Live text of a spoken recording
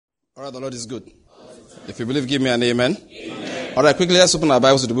All right, the Lord is good. If you believe, give me an amen. All right, quickly, let's open our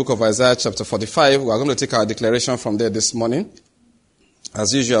Bibles to the book of Isaiah chapter 45. We are going to take our declaration from there this morning.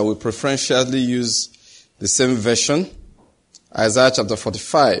 As usual, we preferentially use the same version, Isaiah chapter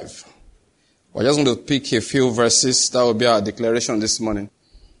 45. We're just going to pick a few verses. That will be our declaration this morning.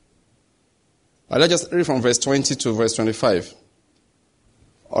 All right, let's just read from verse 20 to verse 25.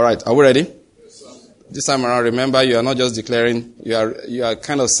 All right, are we ready? This time around, remember, you are not just declaring, you are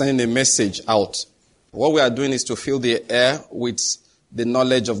kind of sending a message out. What we are doing is to fill the air with the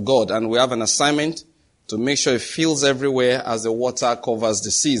knowledge of God. And we have an assignment to make sure it fills everywhere as the water covers the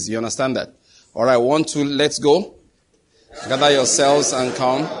seas. You understand that? All right, 1, 2, let's go. Gather yourselves and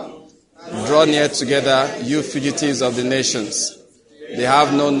come. Draw near together, you fugitives of the nations. They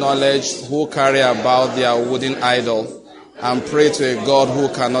have no knowledge who carry about their wooden idol and pray to a God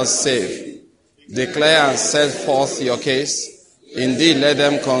who cannot save. Declare and set forth your case. Indeed, let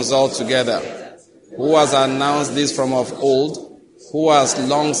them consult together. Who has announced this from of old? Who has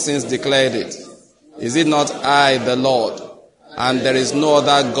long since declared it? Is it not I, the Lord? And there is no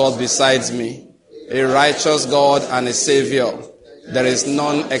other God besides me, a righteous God and a Savior. There is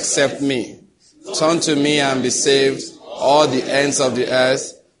none except me. Turn to me and be saved, all the ends of the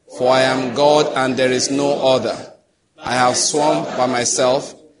earth, for I am God and there is no other. I have sworn by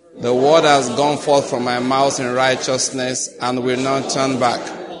myself. The word has gone forth from my mouth in righteousness and will not turn back.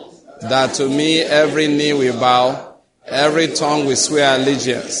 That to me every knee will bow, every tongue will swear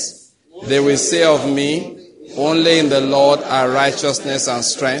allegiance. They will say of me, only in the Lord are righteousness and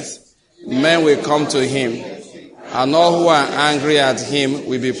strength. Men will come to him, and all who are angry at him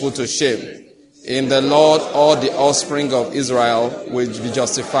will be put to shame. In the Lord all the offspring of Israel will be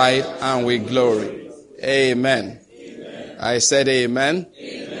justified and will glory. Amen. Amen. I said amen.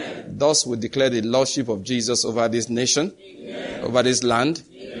 Amen. Thus we declare the lordship of Jesus over this nation, Amen. Over this land,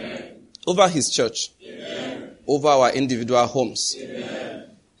 Amen. Over his church, Amen. Over our individual homes. Amen.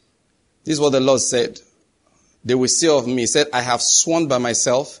 This is what the Lord said. They will say of me, he said, I have sworn by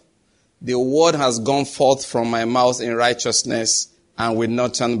myself, the word has gone forth from my mouth in righteousness and will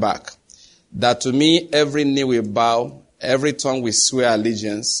not turn back. That to me every knee will bow, every tongue will swear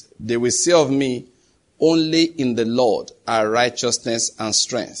allegiance. They will say of me, only in the Lord are righteousness and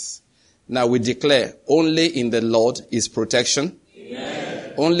strength. Now we declare, only in the Lord is protection.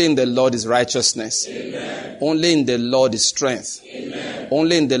 Amen. Only in the Lord is righteousness. Amen. Only in the Lord is strength. Amen.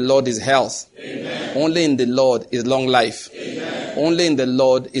 Only in the Lord is health. Amen. Only in the Lord is long life. Amen. Only in the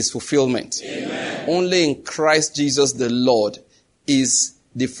Lord is fulfillment. Amen. Only in Christ Jesus the Lord is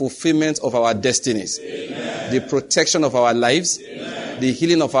the fulfillment of our destinies. Amen. The protection of our lives. Amen. The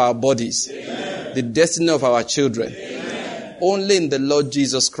healing of our bodies. Amen. The destiny of our children. Amen. Only in the Lord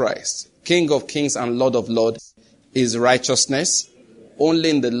Jesus Christ, King of kings and Lord of lords, is righteousness. Only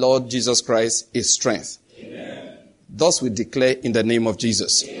in the Lord Jesus Christ is strength. Amen. Thus we declare in the name of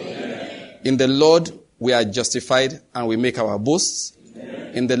Jesus. Amen. In the Lord we are justified and we make our boasts.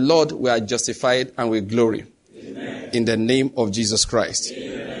 Amen. In the Lord we are justified and we glory. Amen. In the name of Jesus Christ.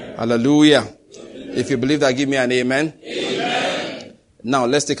 Amen. Hallelujah. Amen. If you believe that, give me an amen. Amen. Now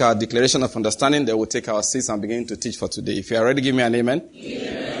let's take our declaration of understanding. Then we'll take our seats and begin to teach for today. If you are ready, give me an amen.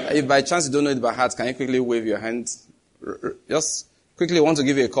 Amen. If by chance you don't know it by heart, can you quickly wave your hand? Just quickly want to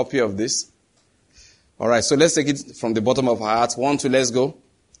give you a copy of this. All right, so let's take it from the bottom of our hearts. 1, 2, let's go.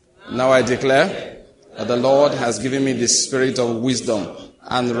 Now I declare that the Lord has given me the spirit of wisdom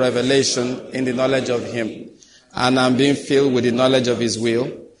and revelation in the knowledge of him. And I'm being filled with the knowledge of his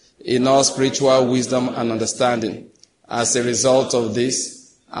will in all spiritual wisdom and understanding. As a result of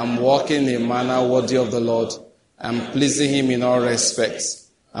this, I'm walking in a manner worthy of the Lord. I'm pleasing him in all respects.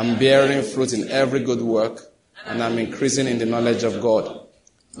 I'm bearing fruit in every good work, and I'm increasing in the knowledge of God.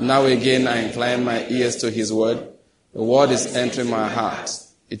 Now again, I incline my ears to his word. The word is entering my heart.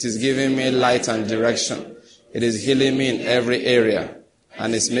 It is giving me light and direction. It is healing me in every area,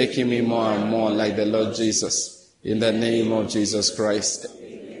 and it's making me more and more like the Lord Jesus. In the name of Jesus Christ.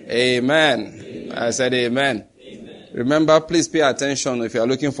 Amen. I said amen. Amen. Remember, please pay attention. If you are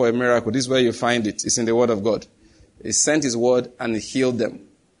looking for a miracle, this is where you find it. It's in the word of God. He sent his word and he healed them.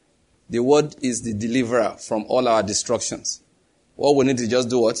 The word is the deliverer from all our destructions. What we need to just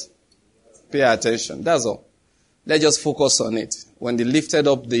do what? Pay attention. That's all. Let's just focus on it. When they lifted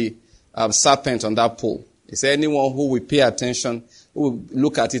up the serpent on that pole, he said anyone who will pay attention, who will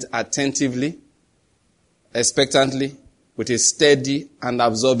look at it attentively, expectantly, with a steady and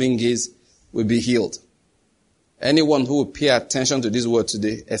absorbing gaze, will be healed. Anyone who will pay attention to this word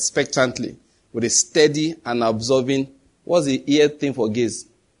today, expectantly, with a steady and absorbing, what's the ear thing for gaze?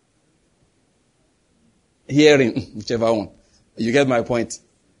 Hearing, whichever one. You get my point.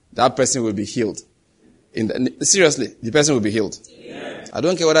 that person will be healed. Seriously, the person will be healed. Amen. I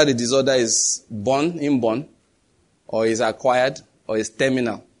don't care whether the disorder is inborn, or is acquired, or is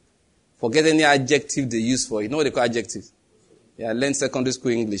terminal. Forget any adjective they use for it. You know what they call adjective? Yeah, I learned secondary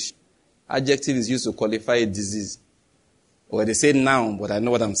school English. Adjective is used to qualify a disease. Or they say noun, but I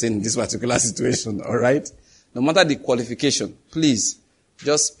know what I'm saying in this particular situation, all right? No matter the qualification, please,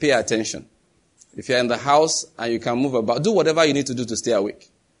 just pay attention. If you're in the house and you can move about, do whatever you need to do to stay awake.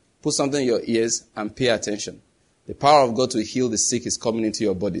 Put something in your ears and pay attention. The power of God to heal the sick is coming into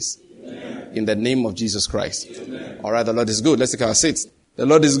your bodies. Amen. In the name of Jesus Christ. Amen. All right, the Lord is good. Let's take our seats. The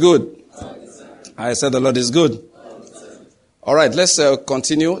Lord is good. I said the Lord is good. All right, let's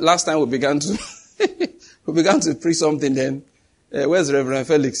continue. Last time we began to preach something then. Where's Reverend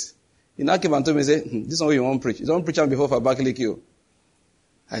Felix? He now came and told me, say, this is what you want to preach. You don't preach on before for Abakaliki.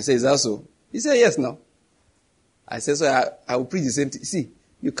 I said, is that so? He said, yes, no. I said, so I will preach the same thing. See,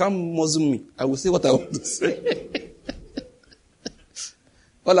 you can't muzzle me. I will say what I want to say.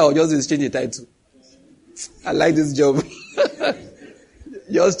 All I will just do is change the title. I like this job.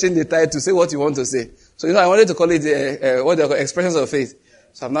 Just change the title, say what you want to say. So, I wanted to call it, what they call expressions of faith.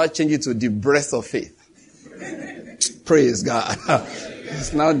 So I've now changed it to the breath of faith. Praise God.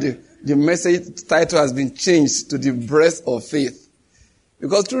 It's now the message title has been changed to the breath of faith.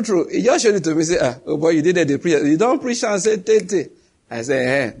 Because true, he just showed it to me, say, oh boy, you did it, the preacher. You don't preach and say, Tete. I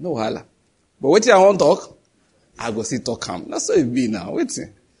say, no hala. But wait till I want to talk, I go see talk him. That's how it be now. Wait till.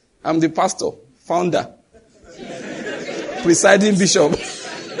 I'm the pastor, founder, presiding bishop.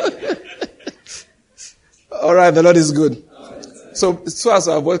 All right, the Lord is good. So as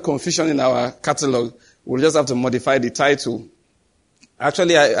to avoid confusion in our catalog, we'll just have to modify the title.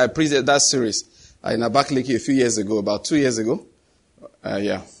 Actually, I preached that series in Abakaliki a few years ago, about 2 years ago.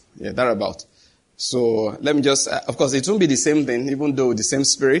 Thereabout. So let me just, of course, it won't be the same thing, even though the same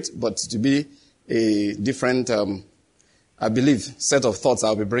spirit, but to be a different, I believe, set of thoughts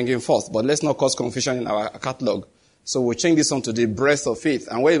I'll be bringing forth. But let's not cause confusion in our catalog. So we'll change this on to the breath of faith.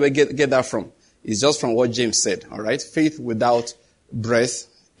 And where do we get that from? It's just from what James said, all right? Faith without breath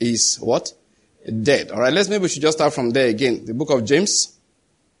is what? Dead. All right, maybe we should just start from there again. The book of James.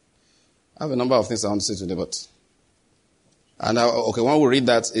 I have a number of things I want to say today, but... And when we read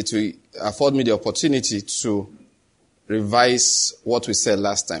that, it will afford me the opportunity to revise what we said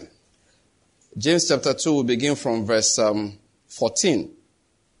last time. James chapter 2 will begin from verse 14.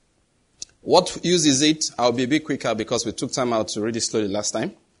 What use is it? I'll be a bit quicker because we took time out to read it slowly last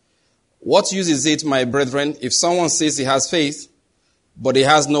time. What use is it, my brethren, if someone says he has faith, but he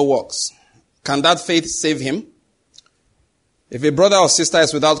has no works? Can that faith save him? If a brother or sister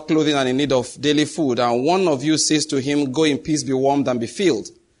is without clothing and in need of daily food, and one of you says to him, go in peace, be warmed and be filled,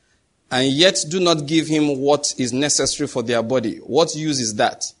 and yet do not give him what is necessary for their body, what use is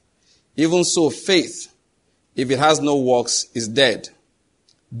that? Even so, faith, if it has no works, is dead,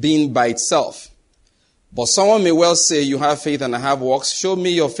 being by itself. But someone may well say, you have faith and I have works. Show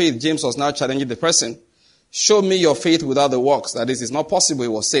me your faith. James was now challenging the person. Show me your faith without the works. That is, it's not possible, he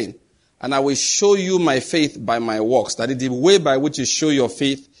was saying. And I will show you my faith by my works. That is, the way by which you show your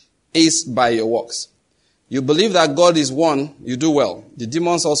faith is by your works. You believe that God is one, you do well. The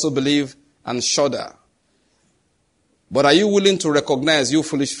demons also believe and shudder. But are you willing to recognize, you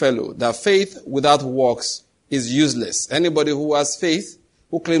foolish fellow, that faith without works is useless? Anybody who has faith,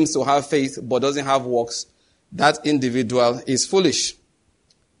 who claims to have faith but doesn't have works, that individual is foolish.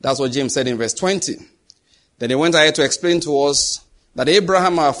 That's what James said in verse 20. Then he went ahead to explain to us that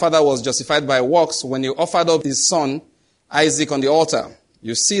Abraham, our father, was justified by works when he offered up his son Isaac on the altar.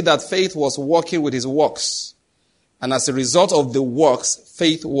 You see that faith was working with his works. And as a result of the works,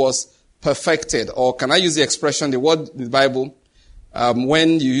 faith was perfected. Or can I use the expression, the word in the Bible,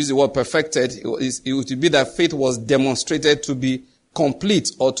 when you use the word perfected, it would be that faith was demonstrated to be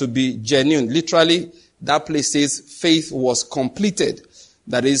complete or to be genuine. Literally, that place says faith was completed.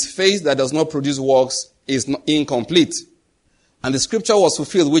 That is, faith that does not produce works is incomplete. And the scripture was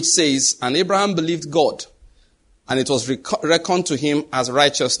fulfilled, which says, and Abraham believed God, and it was reckoned to him as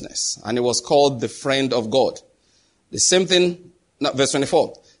righteousness, and he was called the friend of God. The same thing, verse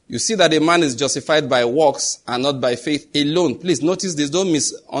 24. You see that a man is justified by works and not by faith alone. Please notice this. Don't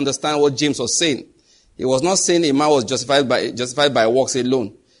misunderstand what James was saying. He was not saying a man was justified by works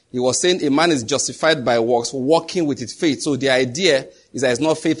alone. He was saying a man is justified by works, working with his faith. So the idea is that it's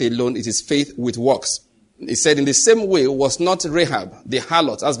not faith alone, it is faith with works. He said, in the same way was not Rahab, the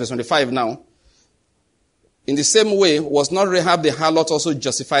harlot, that's verse 25 now. In the same way was not Rahab the harlot also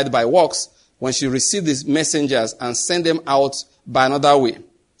justified by works when she received these messengers and sent them out by another way.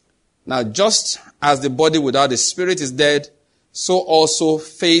 Now, just as the body without the spirit is dead, so also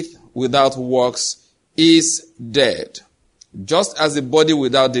faith without works is dead. Just as the body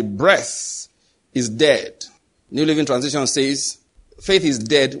without the breath is dead. New Living Translation says, faith is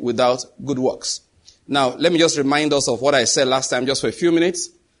dead without good works. Now, let me just remind us of what I said last time just for a few minutes.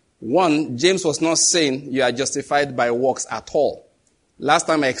 One, James was not saying you are justified by works at all. Last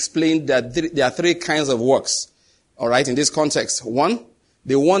time I explained that there are three kinds of works. All right, in this context. One,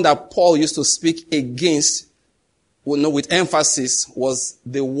 the one that Paul used to speak against, with emphasis, was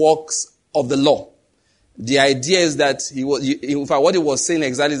the works of the law. The idea is that what he was saying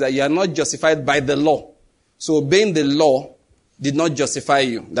exactly is that you are not justified by the law. So obeying the law did not justify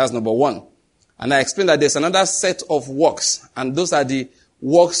you. That's number one. And I explained that there's another set of works, and those are the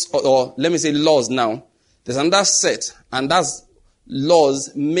works, or let me say laws now. There's another set, and that's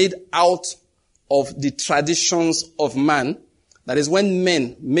laws made out of the traditions of man. That is when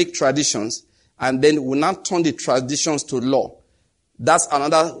men make traditions, and then will not turn the traditions to law. That's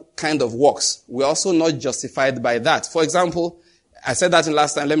another kind of works. We're also not justified by that. For example, I said that in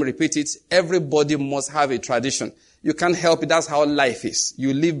last time, let me repeat it. Everybody must have a tradition. You can't help it. That's how life is.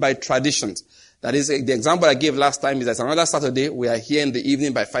 You live by traditions. That is, the example I gave last time is that another Saturday, we are here in the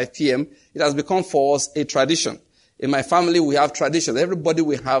evening by 5 p.m. It has become for us a tradition. In my family, we have traditions. Everybody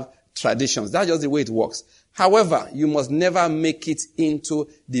will have traditions. That's just the way it works. However, you must never make it into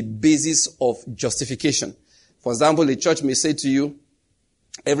the basis of justification. For example, the church may say to you,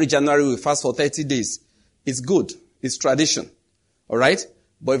 every January we fast for 30 days. It's good. It's tradition. All right?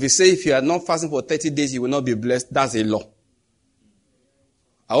 But if you say if you are not fasting for 30 days, you will not be blessed, that's a law.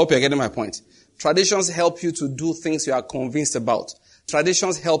 I hope you're getting my point. Traditions help you to do things you are convinced about.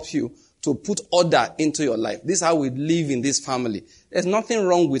 Traditions help you to put order into your life. This is how we live in this family. There's nothing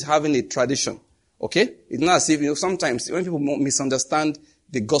wrong with having a tradition. Okay? It's not as if, sometimes when people misunderstand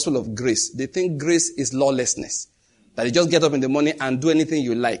the gospel of grace, they think grace is lawlessness. That you just get up in the morning and do anything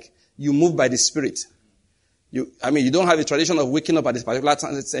you like. You move by the Spirit. You don't have a tradition of waking up at this particular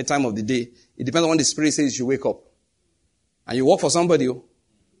time of the day. It depends on when the Spirit says you wake up. And you work for somebody.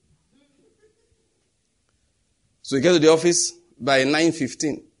 So you get to the office by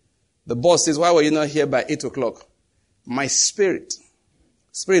 9:15. The boss says, why were you not here by 8 o'clock? My spirit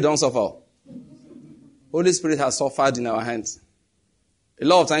don't suffer. Holy Spirit has suffered in our hands. A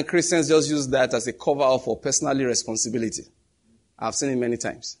lot of times Christians just use that as a cover-up for personal responsibility. I've seen it many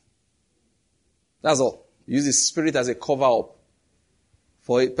times. That's all. Use the Spirit as a cover-up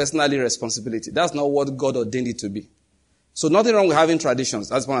for personal responsibility. That's not what God ordained it to be. So nothing wrong with having traditions.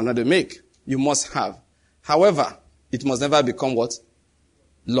 That's one I'm not to make. You must have. However, it must never become what?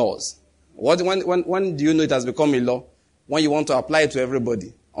 Laws. When do you know it has become a law? When you want to apply it to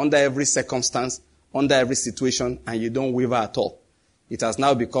everybody, under every circumstance, under every situation, and you don't waver at all. It has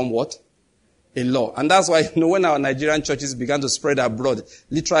now become what? A law. And that's why, when our Nigerian churches began to spread abroad,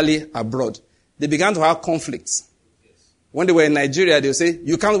 literally abroad, they began to have conflicts. When they were in Nigeria, they would say,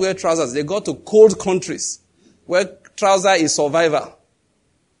 you can't wear trousers. They go to cold countries where trouser is survival.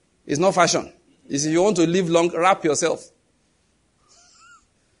 It's not fashion. If you want to live long, wrap yourself.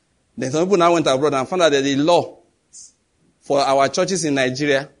 Then some people now went abroad and found out that the law for our churches in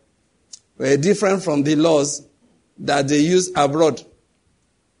Nigeria were different from the laws that they use abroad.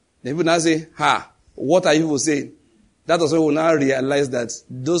 They would now say, what are you saying? That was when we now realize that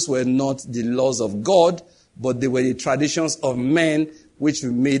those were not the laws of God, but they were the traditions of men which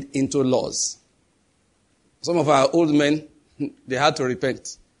we made into laws. Some of our old men, they had to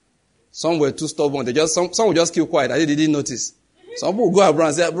repent. Some were too stubborn. Some would just keep quiet. They didn't notice. Some people would go abroad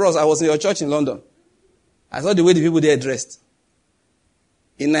and say, bros, I was in your church in London. I saw the way the people there dressed.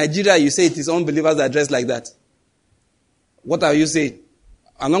 In Nigeria, you say it is unbelievers that dress like that. What are you saying?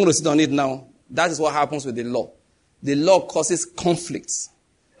 I'm not going to sit on it now. That is what happens with the law. The law causes conflicts.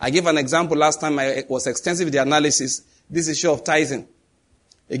 I gave an example last time. I was extensive with the analysis. This issue of tithing.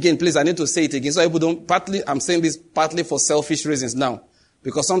 Again, please, I need to say it again. So people don't, I'm saying this partly for selfish reasons now.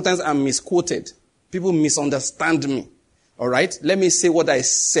 Because sometimes I'm misquoted. People misunderstand me. All right? Let me say what I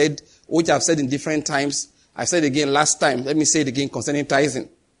said, which I've said in different times. I said again last time. Let me say it again concerning tithing.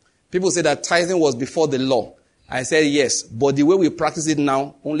 People say that tithing was before the law. I said yes, but the way we practice it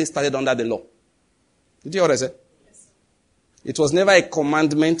now only started under the law. Did you hear what I said? Yes. It was never a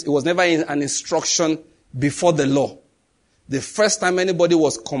commandment. It was never an instruction before the law. The first time anybody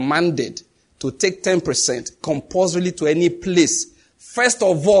was commanded to take 10% compulsorily to any place, first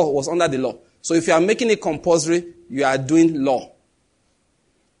of all, was under the law. So if you are making it compulsory, you are doing law.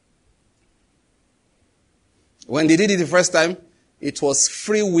 When they did it the first time, it was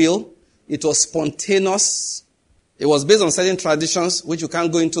free will. It was spontaneous. It was based on certain traditions, which you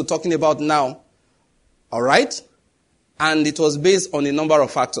can't go into talking about now. All right? And it was based on a number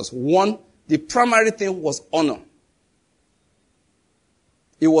of factors. One, the primary thing was honor.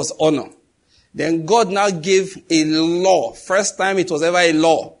 It was honor. Then God now gave a law. First time it was ever a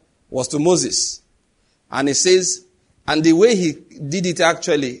law was to Moses. And it says, and the way he did it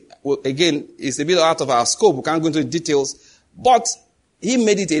actually, well, again, is a bit out of our scope. We can't go into the details. But he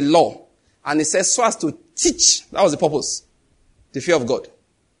made it a law. And he says so as to teach. That was the purpose. The fear of God.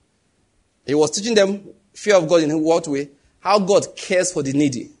 He was teaching them fear of God in what way? How God cares for the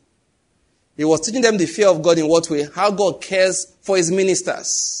needy. He was teaching them the fear of God in what way? How God cares for his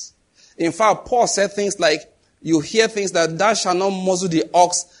ministers. In fact, Paul said things like, you hear things that thou shalt not muzzle the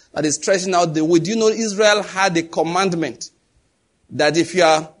ox that is stretching out the wood. Do you know Israel had a commandment that if you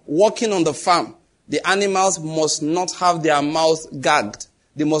are walking on the farm, the animals must not have their mouths gagged.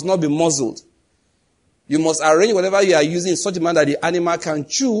 They must not be muzzled. You must arrange whatever you are using in such a manner that the animal can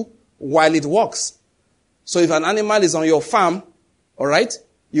chew while it walks. So if an animal is on your farm, all right,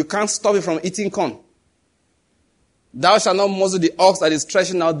 you can't stop it from eating corn. Thou shalt not muzzle the ox that is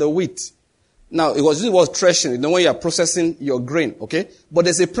threshing out the wheat. Now, it was threshing, you know, when you are processing your grain, okay? But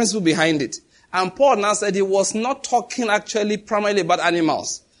there's a principle behind it. And Paul now said he was not talking actually primarily about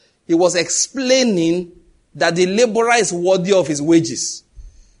animals. He was explaining that the laborer is worthy of his wages.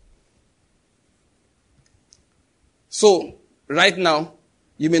 So, right now,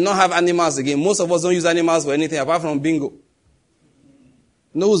 you may not have animals again. Most of us don't use animals for anything apart from bingo.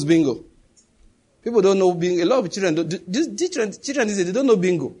 Know who's bingo? People don't know bingo. A lot of children children these days, they don't know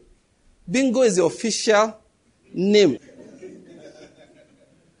bingo. Bingo is the official name.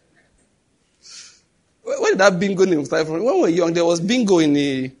 Where did that bingo name start from? When we were young, there was bingo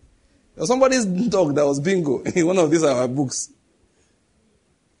there was somebody's dog that was bingo in one of these our books.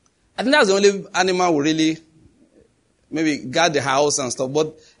 I think that's the only animal we really maybe guard the house and stuff.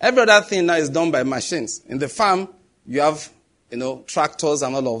 But every other thing now is done by machines. In the farm, you have, tractors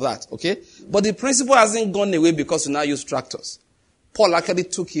and all of that. Okay? But the principle hasn't gone away because you now use tractors. Paul actually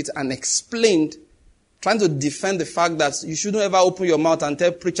took it and explained, trying to defend the fact that you shouldn't ever open your mouth and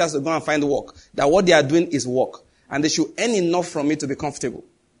tell preachers to go and find work. That what they are doing is work. And they should earn enough from it to be comfortable.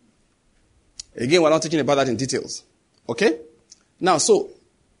 Again, we're not teaching about that in details. Okay? Now, so,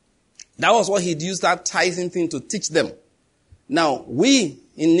 that was what he'd used that tithing thing to teach them. Now, we,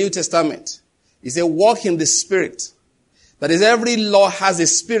 in New Testament, he said, walk in the Spirit. That is, every law has a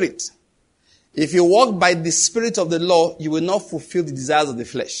spirit. If you walk by the spirit of the law, you will not fulfill the desires of the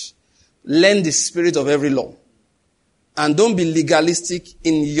flesh. Learn the spirit of every law. And don't be legalistic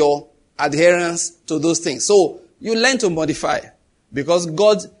in your adherence to those things. So, you learn to modify. Because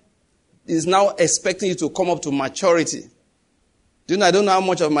God is now expecting you to come up to maturity. Do you know, I don't know how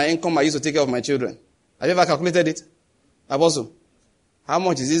much of my income I used to take care of my children. Have you ever calculated it? Apostle, how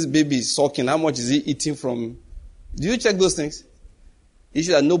much is this baby sucking? How much is he eating from? Do you check those things? You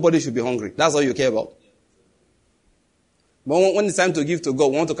should that nobody should be hungry. That's all you care about. But when it's time to give to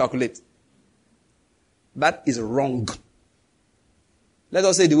God, we want to calculate. That is wrong. Let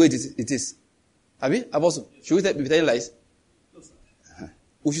us say the way it is. Have you, Apostle? Should we be telling lies?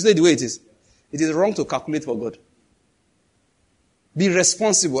 We should say the way it is. It is wrong to calculate for God. Be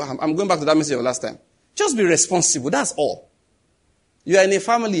responsible. I'm going back to that message of last time. Just be responsible. That's all. You are in a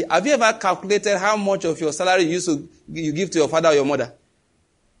family. Have you ever calculated how much of your salary you give to your father or your mother?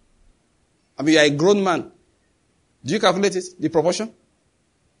 I mean, you are a grown man. Do you calculate it? The proportion?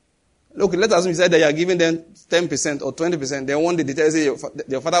 Look, let us say that you are giving them 10% or 20%. Then one day they tell you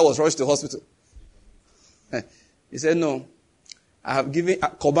your father was rushed to hospital. He said, no. I have given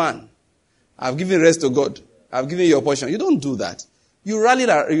Korban. I have given rest to God. I have given you your portion. You don't do that. You rally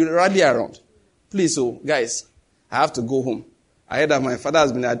around. Please, guys, I have to go home. I heard that my father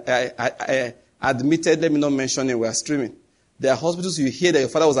has been admitted. Let me not mention it. We are streaming. There are hospitals you hear that your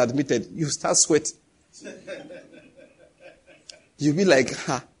father was admitted. You start sweating. You'll be like,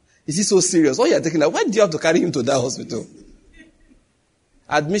 is he so serious? What you are taking? Why do you have to carry him to that hospital?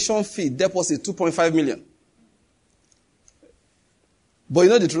 Admission fee, deposit, 2.5 million. But you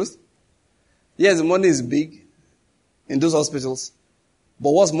know the truth? Yes, the money is big in those hospitals.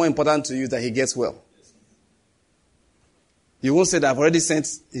 But what's more important to you is that he gets well. You won't say that I've already sent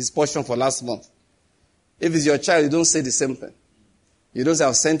his portion for last month. If it's your child, you don't say the same thing. You don't say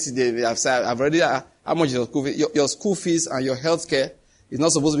I've sent it, I've already, how much is your school fees? Your school fees and your health care is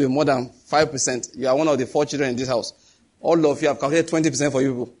not supposed to be more than 5%. You are one of the 4 children in this house. All of you have calculated 20% for you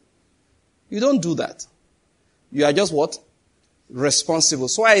people. You don't do that. You are just what? Responsible.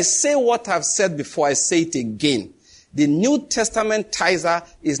 So I say what I've said before, I say it again. The New Testament tither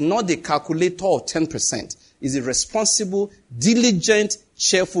is not the calculator of 10%. It's a responsible, diligent,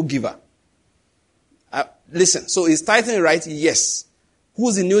 cheerful giver. Listen, so is tithing right? Yes.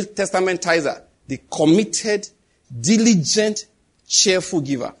 Who's the New Testament tither? The committed, diligent, cheerful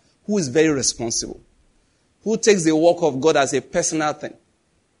giver who is very responsible, who takes the work of God as a personal thing.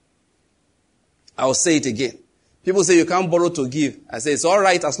 I'll say it again. People say you can't borrow to give. I say it's all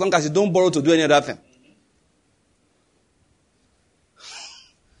right as long as you don't borrow to do any other thing.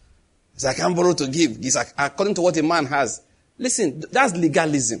 So I can't borrow to give. It's according to what a man has. Listen, that's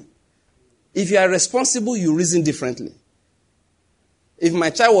legalism. If you are responsible, you reason differently. If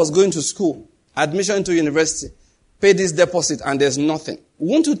my child was going to school, admission to university, pay this deposit and there's nothing,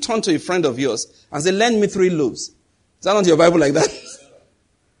 won't you turn to a friend of yours and say, lend me 3 loaves? Is that not your Bible like that?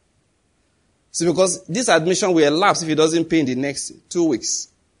 See, because this admission will elapse if he doesn't pay in the next 2 weeks.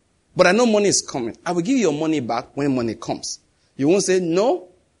 But I know money is coming. I will give you your money back when money comes. You won't say, no.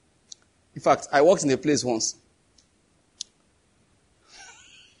 In fact, I worked in a place once.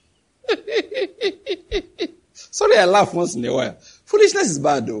 Sorry, I laugh once in a while. Foolishness is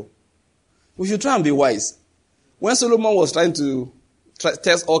bad though. We should try and be wise. When Solomon was trying to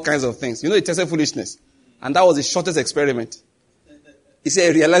test all kinds of things, he tested foolishness. And that was the shortest experiment. He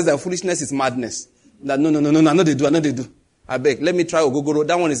said, he realized that foolishness is madness. That no, I know they do. I beg, let me try Ogogoro.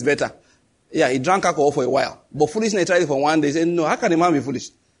 That one is better. Yeah, he drank alcohol for a while. But foolishness, he tried it for one day. He said, no, how can a man be foolish?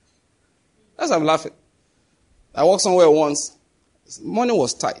 That's why I'm laughing. I worked somewhere once. Money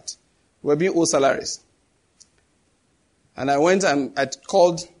was tight. We were being owed salaries. And I went and I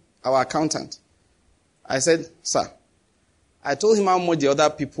called our accountant. I said, sir, I told him how much the other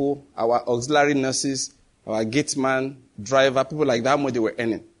people, our auxiliary nurses, our gate man, driver, people like that, how much they were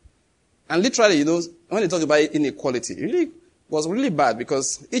earning. And literally, when they talk about inequality, it was really bad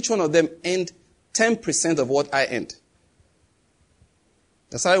because each one of them earned 10% of what I earned.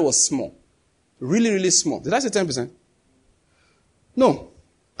 The salary was small. Really, really small. Did I say 10%? No.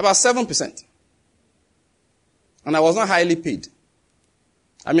 About 7%. And I was not highly paid.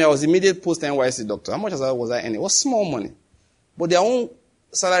 I was immediate post-NYC doctor. How much was I earning? It was small money. But their own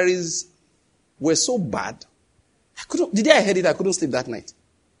salaries were so bad. The day I heard it, I couldn't sleep that night.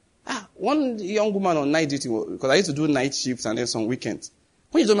 One young woman on night duty, because I used to do night shifts and then some weekends.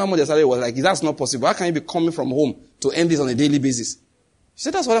 When you told me how much their salary was, like, that's not possible. How can you be coming from home to earn this on a daily basis? She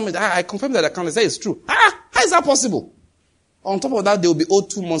said, that's what I mean. I confirmed that account. I said, it's true. How is that possible? On top of that, they will be owed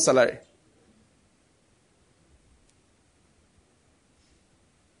 2 months' salary.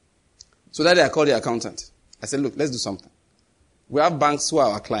 So that day I called the accountant. I said, look, let's do something. We have banks who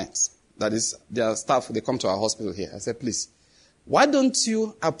are our clients. That is, their staff, they come to our hospital here. I said, please, why don't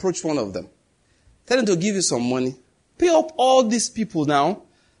you approach one of them? Tell them to give you some money. Pay up all these people now.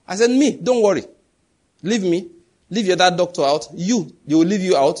 I said, me, don't worry. Leave me. Leave your other doctor out. They will leave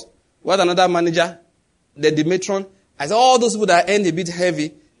you out. We had another manager, the matron. I said, all those people that earn a bit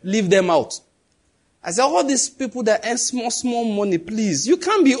heavy, leave them out. I said, all these people that earn small money, please, you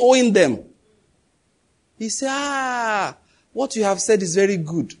can't be owing them. He said, what you have said is very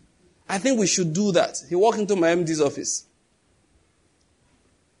good. I think we should do that. He walked into my MD's office.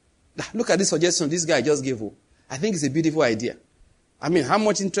 Look at this suggestion this guy just gave you. I think it's a beautiful idea. How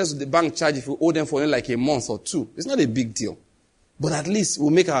much interest would the bank charge if we owe them for only like a month or 2? It's not a big deal. But at least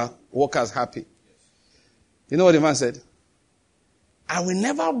we'll make our workers happy. You know what the man said? I will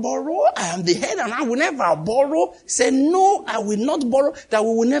never borrow. I am the head and I will never borrow. He said, no, I will not borrow. That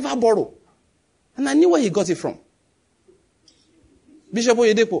we will never borrow. And I knew where he got it from. Bishop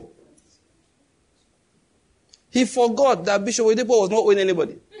Oyedepo. He forgot that Bishop Oyedepo was not owing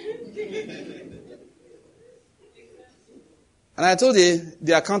anybody. And I told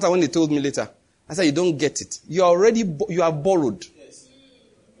the accountant when they told me later, I said, you don't get it. You have borrowed.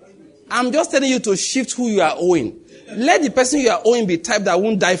 I'm just telling you to shift who you are owing. Let the person you are owing be type that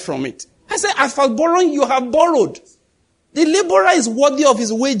won't die from it. I said, as for borrowing, you have borrowed. The laborer is worthy of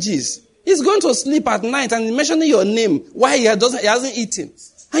his wages. He's going to sleep at night and mentioning your name while he hasn't eaten.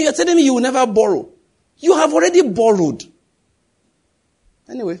 And you're telling me you will never borrow. You have already borrowed.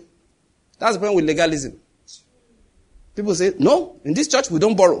 Anyway, that's the problem with legalism. People say, no, in this church we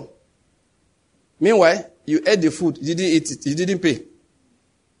don't borrow. Meanwhile, you ate the food, you didn't eat it, you didn't pay.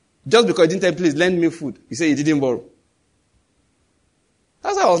 Just because you didn't tell, please lend me food, you say you didn't borrow.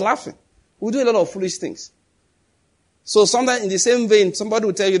 That's why I was laughing. We do a lot of foolish things. So sometimes in the same vein, somebody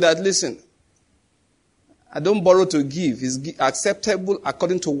will tell you that, listen, I don't borrow to give. It's acceptable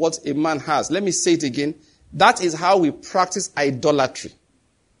according to what a man has. Let me say it again. That is how we practice idolatry.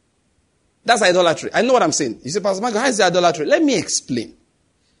 That's idolatry. I know what I'm saying. You say, Pastor Michael, how is it idolatry? Let me explain.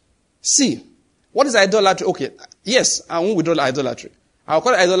 See, what is idolatry? Okay, yes, I won't withdraw idolatry. I'll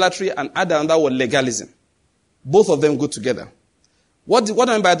call it idolatry and add another word, legalism. Both of them go together. What do I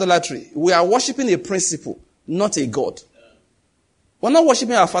mean by idolatry? We are worshiping a principle, not a God. We're not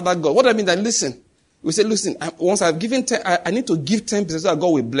worshiping our Father God. What do I mean? That listen, we say, listen, once I've given 10, I need to give 10% so that God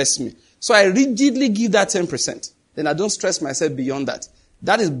will bless me. So I rigidly give that 10%. Then I don't stress myself beyond that.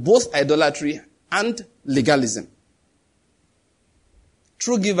 That is both idolatry and legalism.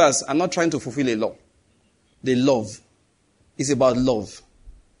 True givers are not trying to fulfill a law. They love. It's about love.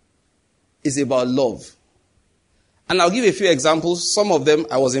 It's about love. And I'll give a few examples. Some of them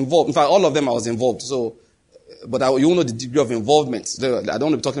I was involved. In fact, all of them I was involved. So, but you will know the degree of involvement. I don't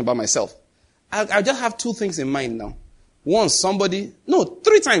want to be talking about myself. I just have 2 things in mind now. One, 3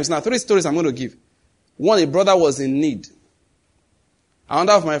 times now. 3 stories I'm going to give. One, a brother was in need.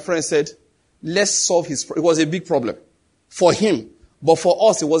 Another of my friends said, let's solve his problem. It was a big problem for him. But for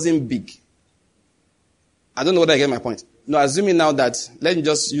us, it wasn't big. I don't know whether I get my point. No, assuming now that, let me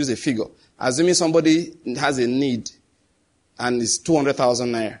just use a figure. Assuming somebody has a need and it's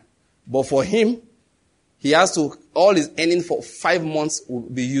 200,000 naira. But for him, he has to, all his earning for 5 months will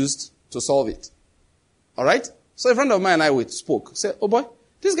be used to solve it. All right? So a friend of mine and I spoke. Said, oh boy,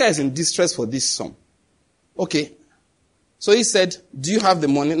 this guy is in distress for this sum. Okay. So he said, do you have the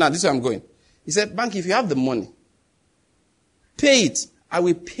money? Now, this is where I'm going. He said, Bank, if you have the money, pay it. I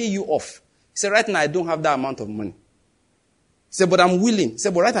will pay you off. He said, right now, I don't have that amount of money. He said, but I'm willing. He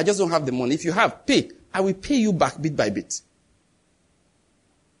said, but right now, I just don't have the money. If you have, pay. I will pay you back bit by bit.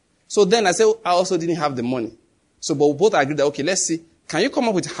 So then I said, I also didn't have the money. So, but we both agreed that, okay, let's see. Can you come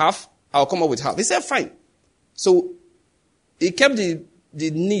up with half? I'll come up with half. He said, fine. So he kept the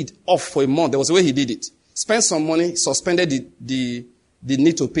need off for a month. There was a way he did it. Spent some money, suspended the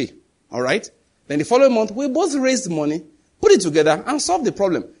need to pay. All right? Then the following month, we both raised money, put it together, and solved the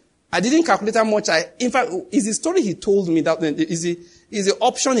problem. I didn't calculate how much in fact, is the story he told me, that is the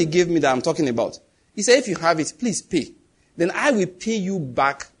option he gave me that I'm talking about. He said, if you have it, please pay. Then I will pay you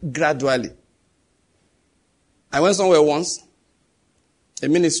back gradually. I went somewhere once, a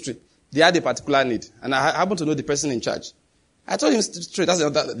ministry. They had a particular need, and I happened to know the person in charge. I told him straight, that's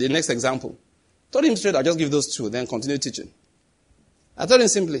the next example. Told him straight, I'll just give those 2, then continue teaching. I told him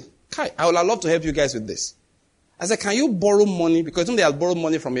simply, Kai, I would love to help you guys with this. I said, can you borrow money? Because they had borrowed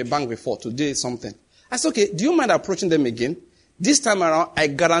money from a bank before to do something. I said, okay, do you mind approaching them again? This time around, I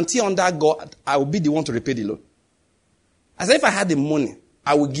guarantee under God, I will be the one to repay the loan. I said, if I had the money,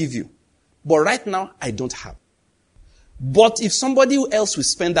 I will give you. But right now, I don't have. But if somebody else will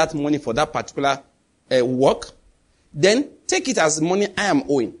spend that money for that particular work, then take it as money I am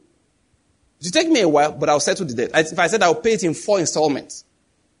owing. It will take me a while, but I'll settle the debt. If I said I'll pay it in 4 installments,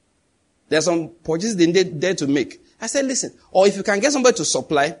 there's some purchases they need there to make. I said, listen, or if you can get somebody to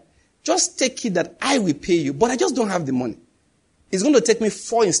supply, just take it that I will pay you, but I just don't have the money. It's going to take me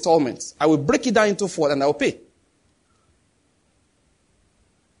 4 installments. I will break it down into 4 and I will pay.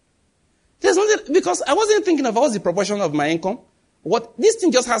 There's nothing, because I wasn't thinking of what's the proportion of my income. This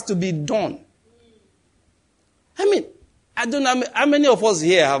thing just has to be done. I mean, I don't know how many of us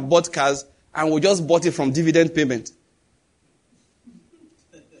here have bought cars and we just bought it from dividend payment.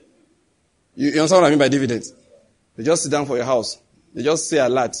 You understand what I mean by dividends? They just sit down for your house. They just say a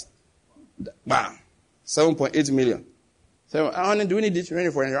lot. Bam. 7.8 million. So, honey, do we need it?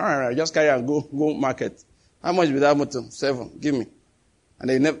 Ready for it? All right, just carry and go market. How much will that motor? 7. Give me. And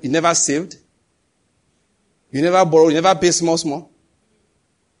you never saved. You never borrowed. You never pay small.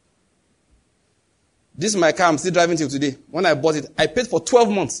 This is my car. I'm still driving till today. When I bought it, I paid for 12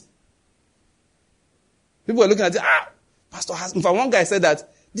 months. People were looking at it. Pastor has. In fact, one guy said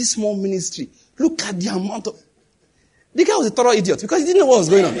that this small ministry, look at the amount of. The guy was a thorough idiot because he didn't know what was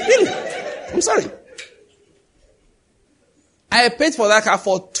going on. Really? I'm sorry. I paid for that car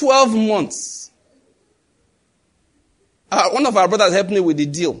for 12 months. One of our brothers helped me with the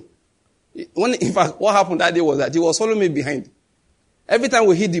deal. In fact, what happened that day was that he was following me behind. Every time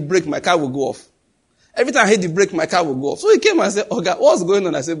we hit the brake, my car would go off. Every time I hit the brake, my car would go off. So he came and said, "Oh God, what's going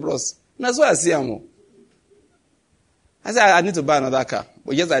on?" I said, "Bros, that's why I see him." I said, "I need to buy another car.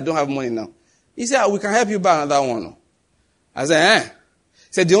 But yes, I don't have money now." He said, "We can help you buy another one." I said, He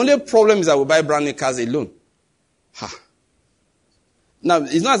said, "The only problem is I will buy brand new cars alone." Now,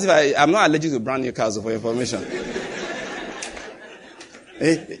 it's not as if I'm not allergic to brand new cars, for your information.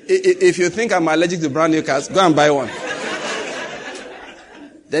 If you think I'm allergic to brand new cars, go and buy one.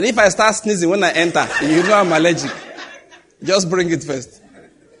 Then if I start sneezing when I enter, you know I'm allergic. Just bring it first.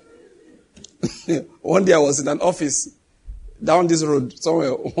 One day I was in an office down this road,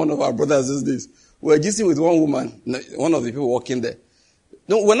 somewhere, one of our brothers these days. We were gisting with one woman, one of the people working there.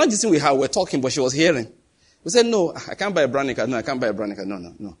 No, we're not gisting with her, we're talking, but she was hearing. We said, "No, I can't buy a brand new car. No, I can't buy a brand new car.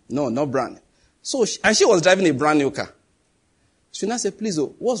 No, not brand." So, and she was driving a brand new car. She now said, please,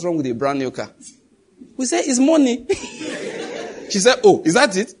 what's wrong with a brand new car? We said, it's money. She said, oh, is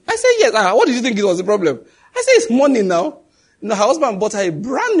that it? I said, yes. What did you think it was the problem? I said, it's money now. Her husband bought her a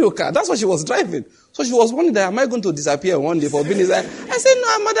brand new car. That's what she was driving. So she was wondering, am I going to disappear one day for being inside? I said,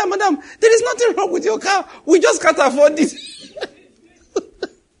 no, madam, there is nothing wrong with your car. We just can't afford it.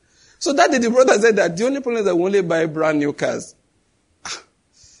 So that day the brother said that the only problem is that we only buy brand new cars.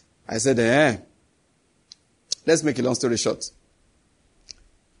 I said, let's make a long story short.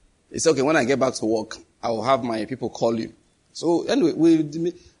 He said, okay, when I get back to work, I will have my people call you. So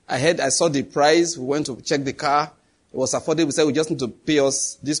anyway, I saw the price. We went to check the car. It was affordable. We said, we just need to pay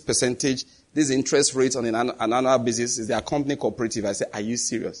us this percentage, this interest rate on an annual basis. Is their company cooperative? I said, are you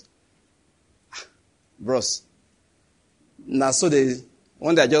serious? Bros. Now, so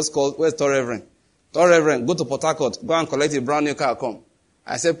one day I just called, where's Tall Reverend? Tall Reverend, go to Port Harcourt, go and collect a brand new car, come.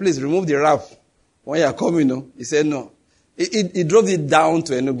 I said, please remove the wrap when you're coming, no? He said, no. He drove it down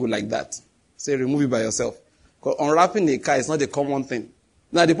to Enugu like that. Say, remove it by yourself. Because unwrapping a car is not a common thing.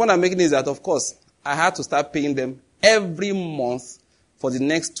 Now, the point I'm making is that, of course, I had to start paying them every month for the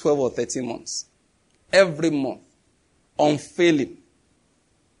next 12 or 13 months. Every month. Unfailing.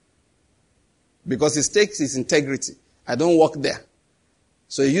 Because he stakes his integrity. I don't work there.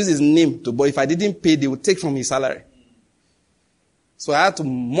 So he used his name to, but if I didn't pay, they would take from his salary. So I had to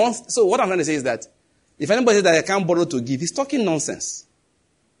so what I'm trying to say is that if anybody says that I can't borrow to give, he's talking nonsense.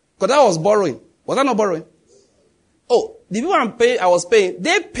 Because I was borrowing. Was I not borrowing? Oh, the people I was paying,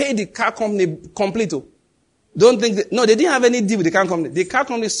 they paid the car company complete. Don't think no, they didn't have any deal with the car company. The car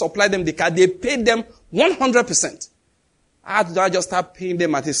company supplied them the car. They paid them 100%. I had to just start paying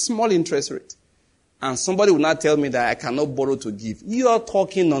them at a small interest rate. And somebody will not tell me that I cannot borrow to give. You are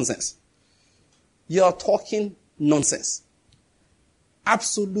talking nonsense. You are talking nonsense.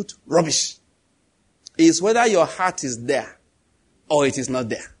 Absolute rubbish. It's whether your heart is there or it is not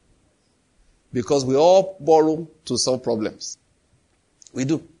there. Because we all borrow to solve problems. We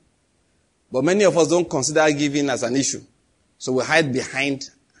do. But many of us don't consider giving as an issue. So we hide behind.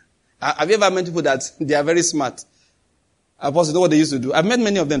 Have you ever met people that they are very smart? Apostle, you know what they used to do? I've met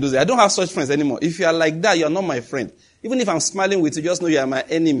many of them do that. I don't have such friends anymore. If you are like that, you are not my friend. Even if I'm smiling with you, just know you are my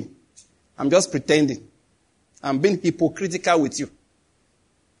enemy. I'm just pretending. I'm being hypocritical with you.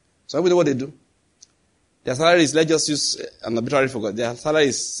 So everybody know what they do? Their salary is, let's just use an arbitrary figure. Their salary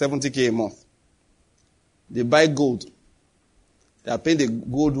is 70K a month. They buy gold. They are paying the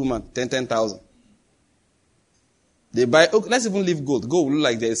gold woman 10,000. They buy, let's even leave gold. Gold will look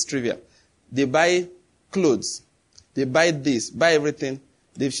like there is trivia. They buy clothes. They buy this, buy everything.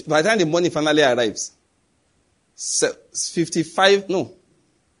 By the time the money finally arrives,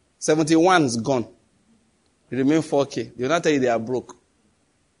 71 is gone. It remains 4K. They will not tell you they are broke.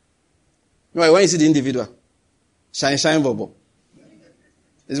 When you see the individual, shine bubble.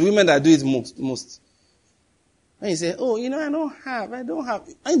 It's women that do it most. When you say, oh, I don't have.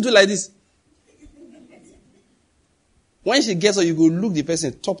 I do like this. When she gets her, you go look the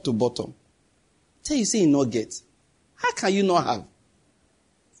person top to bottom. Tell you say you not get. How can you not have?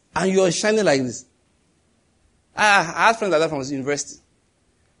 And you're shining like this. I had friends like that from university.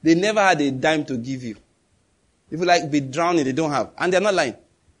 They never had a dime to give you. If you like be drowning, they don't have. And they're not lying.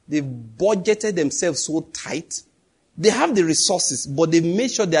 They've budgeted themselves so tight. They have the resources, but they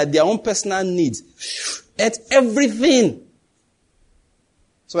made sure that their own personal needs at everything.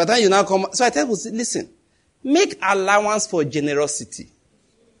 So by the time you now come, so I tell people, listen, make allowance for generosity.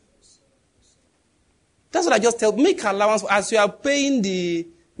 That's what I just tell. Make allowance as you are paying the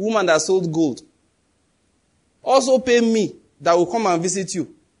woman that sold gold. Also pay me that will come and visit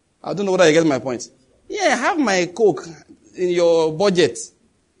you. I don't know whether you get my point. Yeah, have my Coke in your budget.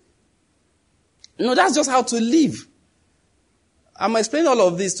 No, that's just how to live. I'm explaining all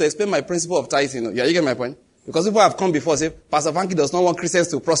of this to explain my principle of tithing. Yeah, you get my point? Because people have come before and say, Pastor Banky does not want Christians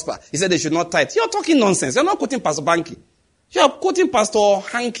to prosper. He said they should not tithe. You're talking nonsense. You're not quoting Pastor Banky. You're quoting Pastor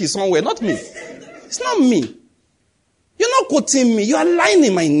Hanky somewhere, not me. It's not me. You're not quoting me. You are lying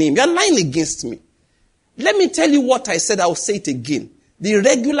in my name. You are lying against me. Let me tell you what I said. I'll say it again. The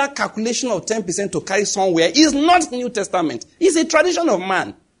regular calculation of 10% to carry somewhere is not New Testament. It's a tradition of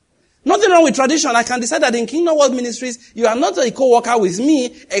man. Nothing wrong with tradition. I can decide that in Kingdom World Ministries, you are not a co-worker with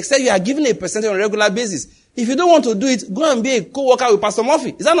me, except you are given a percentage on a regular basis. If you don't want to do it, go and be a co-worker with Pastor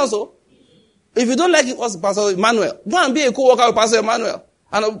Murphy. Is that not so? If you don't like it, what's Pastor Emmanuel? Go and be a co-worker with Pastor Emmanuel.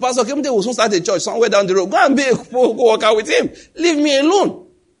 And Pastor Kemute will soon start a church somewhere down the road. Go and be a co-worker with him. Leave me alone.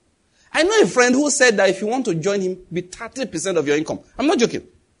 I know a friend who said that if you want to join him, be 30% of your income. I'm not joking.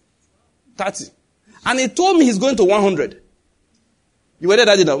 30. And he told me he's going to 100. You were there,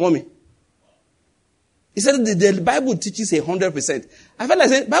 Daddy, now, mommy. He said the Bible teaches 100%. I felt like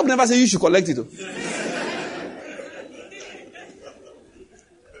saying, Bible never said you should collect it.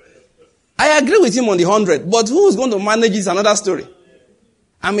 I agree with him on the 100, but who is going to manage it is another story.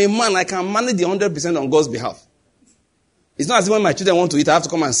 I'm a man, I can manage the 100% on God's behalf. It's not as if when my children want to eat, I have to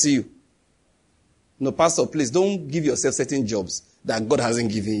come and see you. No, pastor, please don't give yourself certain jobs that God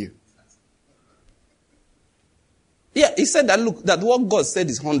hasn't given you. Yeah, he said that, look, that what God said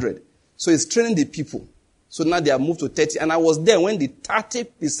is 100. So he's training the people. So now they have moved to 30. And I was there when the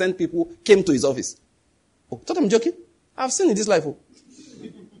 30% people came to his office. Oh, thought I'm joking? I've seen in this life. Oh.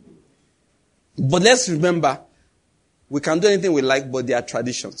 But let's remember, we can do anything we like, but there are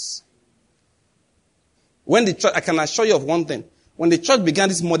traditions. When the church, I can assure you of one thing. When the church began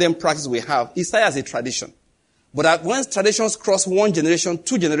this modern practice we have, it started as a tradition. But when traditions cross one generation,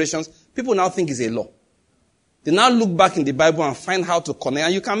 2 generations, people now think it's a law. They now look back in the Bible and find how to connect.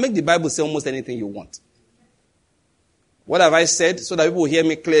 And you can make the Bible say almost anything you want. What have I said? So that people will hear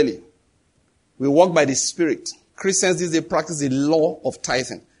me clearly. We walk by the Spirit. Christians these days practice the law of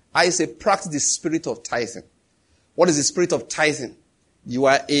tithing. I say practice the spirit of tithing. What is the spirit of tithing? You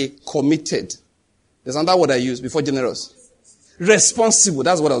are a committed. There's another word I use before generous. Responsible.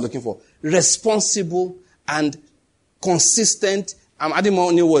 That's what I was looking for. Responsible and consistent. I'm adding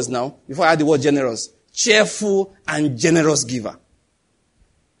more new words now. Before I add the word generous. Cheerful and generous giver.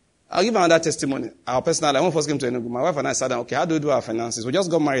 I'll give another testimony. Our personal life, when we first came to Enugu, my wife and I sat down, okay, how do we do our finances? We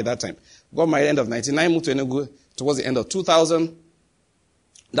just got married that time. Got married end of 1999, moved to Enugu towards the end of 2000.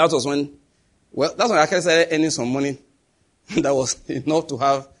 That was when, that's when I started earning some money that was enough to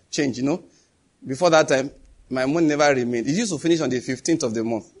have change, you know. Before that time, my money never remained. It used to finish on the 15th of the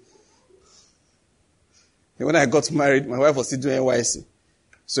month. And when I got married, my wife was still doing NYC.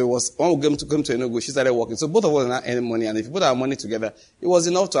 So it was, when we came to Enugu, she started working. So both of us were not earning money. And if we put our money together, it was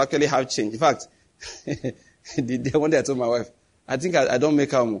enough to actually have change. In fact, the day one day I told my wife, I think I don't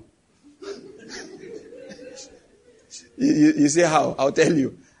make her more. You say how? I'll tell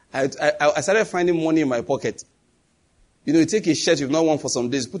you. I started finding money in my pocket. You know, you take a shirt you've not worn for some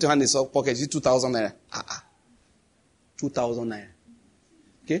days, put your hand in your pocket, you see 2,000 naira. 2,000 naira.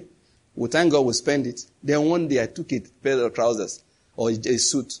 Okay? Well, thank God we spend it. Then one day I took a pair of trousers or a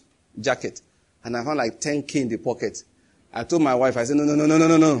suit, jacket, and I found like 10K in the pocket. I told my wife, I said,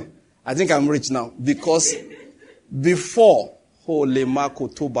 no. I think I'm rich now. Because before, before,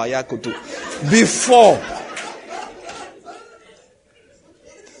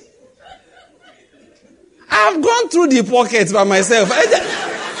 I've gone through the pockets by myself.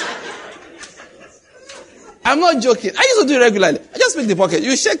 I'm not joking. I used to do it regularly. I just pick the pocket.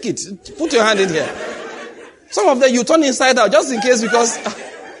 You shake it. Put your hand in here. Some of them you turn inside out just in case because...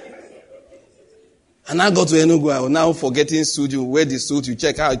 And I go to Enugu. I will now forgetting suit. You wear the suit. You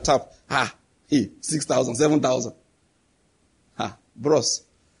check how it tap. 6,000, 7,000. Bros.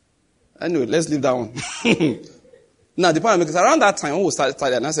 Anyway, let's leave that one. Now, the point is, around that time, when we started,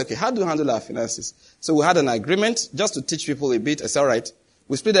 and I said, okay, how do we handle our finances? So we had an agreement just to teach people a bit. I said, all right,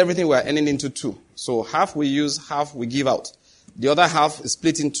 we split everything we are earning into 2. So half we use, half we give out. The other half is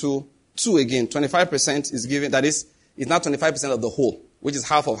split into 2 again. 25% is given, that is, it's not 25% of the whole, which is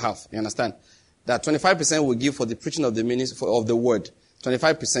half of half. You understand? That 25% we give for the preaching of the ministry, of the word.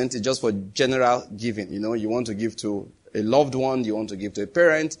 25% is just for general giving. You know, you want to give to a loved one, you want to give to a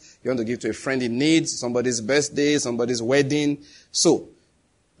parent, you want to give to a friend in need, somebody's birthday, somebody's wedding. So,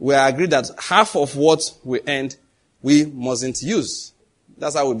 we agreed that half of what we earned, we mustn't use.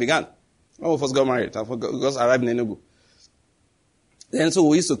 That's how we began. When we first got married, I just arrived in Enugu. Then so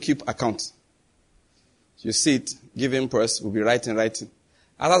we used to keep accounts. You see it, giving press, we'll be writing. After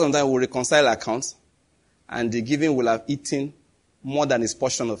some time, we'll reconcile accounts, and the giving will have eaten more than its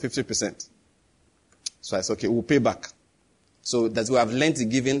portion of 50%. So I said, okay, we'll pay back. So that we have lent the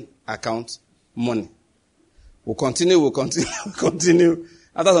giving account money. We'll continue.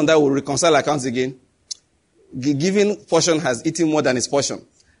 After some time, we'll reconcile accounts again. The giving portion has eaten more than its portion.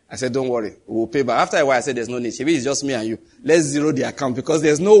 I said, don't worry, we'll pay back. After a while, I said, there's no need. Maybe it's just me and you. Let's zero the account because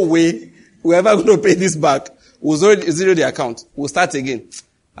there's no way we're ever going to pay this back. We'll zero the account. We'll start again.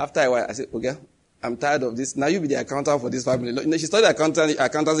 After a while, I said, okay, I'm tired of this. Now you be the accountant for this family. You know, she studied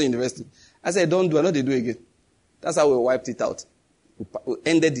accountancy in university. I said, don't do it. I know they do again. That's how we wiped it out. We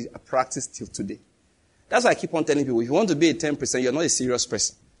ended the practice till today. That's why I keep on telling people, if you want to be a 10%, you're not a serious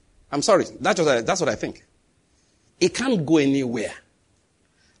person. I'm sorry. That's what I think. It can't go anywhere.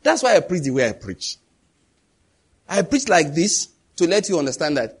 That's why I preach the way I preach. I preach like this to let you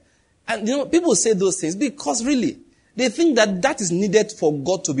understand that. And you know, people say those things because really, they think that is needed for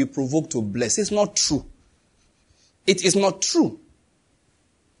God to be provoked to bless. It's not true. It is not true.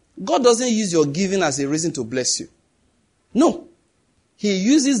 God doesn't use your giving as a reason to bless you. No. He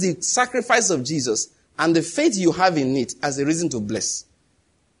uses the sacrifice of Jesus and the faith you have in it as a reason to bless.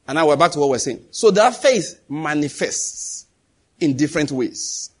 And now we're back to what we're saying. So that faith manifests in different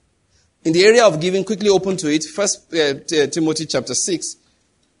ways. In the area of giving, quickly open to it, First Timothy chapter 6.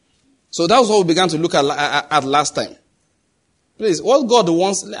 So that was what we began to look at last time. Please, what God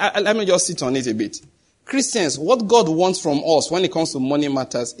wants, let me just sit on it a bit. Christians, what God wants from us when it comes to money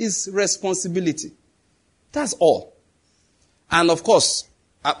matters is responsibility. That's all. And of course,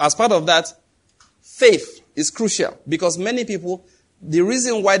 as part of that, faith is crucial because many people, the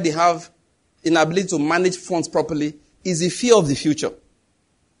reason why they have inability to manage funds properly is the fear of the future.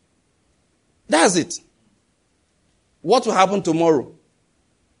 That's it. What will happen tomorrow?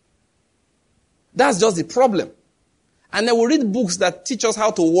 That's just the problem. And then we read books that teach us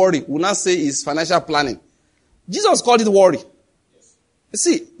how to worry. We'll not say it's financial planning. Jesus called it worry. You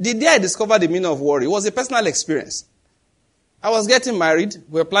see, the day I discovered the meaning of worry, it was a personal experience. I was getting married.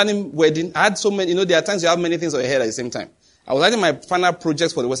 We were planning wedding. I had so many, there are times you have many things on your head at the same time. I was writing my final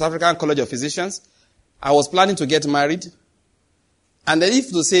projects for the West African College of Physicians. I was planning to get married. And then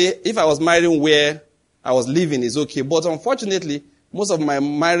if I was marrying where I was living is okay. But unfortunately, most of my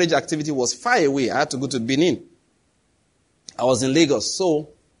marriage activity was far away. I had to go to Benin. I was in Lagos. So,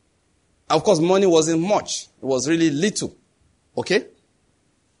 of course, money wasn't much. It was really little. Okay?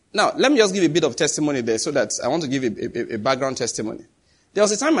 Now, let me just give a bit of testimony there so that I want to give a background testimony. There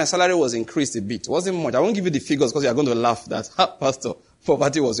was a time my salary was increased a bit. It wasn't much. I won't give you the figures because you are going to laugh that, Pastor,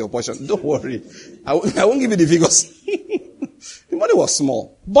 poverty was your portion. Don't worry. I won't give you the figures. The money was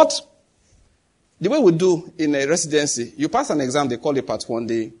small. But the way we do in a residency, you pass an exam, they call you part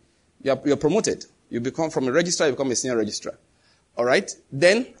 1, you're promoted. You become from a registrar, you become a senior registrar. All right?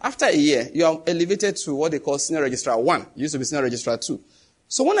 Then, after a year, you are elevated to what they call senior registrar 1. You used to be senior registrar 2.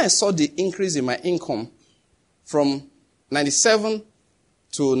 So when I saw the increase in my income from 97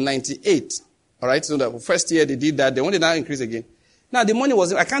 to 98, all right, so the first year they did that, then when they now increase again. Now the money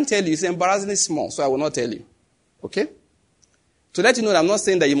I can't tell you, it's embarrassingly small, so I will not tell you. Okay? To let you know that I'm not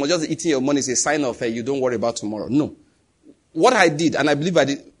saying that you must just be eating your money is a sign of you don't worry about tomorrow. No. What I did, and I believe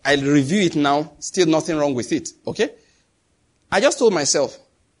I'll review it now, still nothing wrong with it. Okay? I just told myself,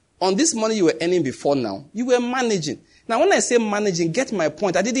 on this money you were earning before now, you were managing. Now, when I say managing, get my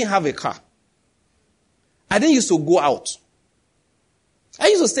point. I didn't have a car. I didn't used to go out. I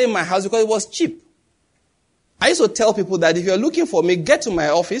used to stay in my house because it was cheap. I used to tell people that if you're looking for me, get to my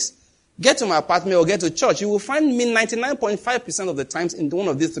office, get to my apartment, or get to church. You will find me 99.5% of the times in one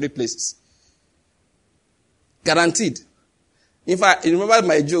of these 3 places. Guaranteed. In fact, you remember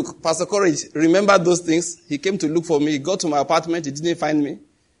my joke, Pastor Courage, remember those things? He came to look for me, he got to my apartment, he didn't find me.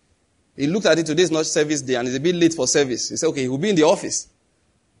 He looked at it, today is not service day, and it's a bit late for service. He said, okay, he will be in the office.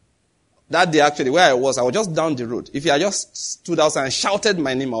 That day, actually, where I was just down the road. If he had just stood outside and shouted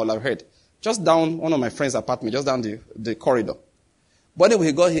my name, I would have heard. Just down one of my friend's apartment, just down the corridor. But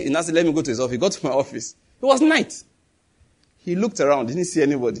anyway, he now said, let me go to his office. He got to my office. It was night. He looked around, didn't see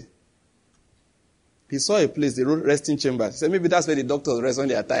anybody. He saw a place, they wrote resting chambers. He said, maybe that's where the doctors rest when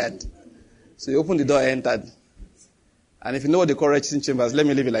they are tired. So he opened the door and entered. And if you know what they call resting chambers, let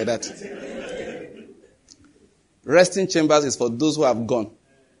me leave it like that. Resting chambers is for those who have gone.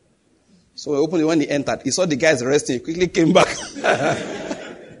 So he opened it when he entered. He saw the guys resting. He quickly came back.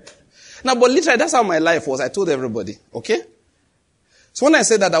 Now, but literally, that's how my life was. I told everybody. Okay? So when I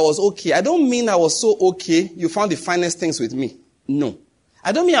said that I was okay, I don't mean I was so okay, you found the finest things with me. No.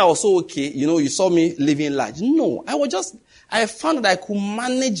 I don't mean I was so okay, you saw me living large. No. I found that I could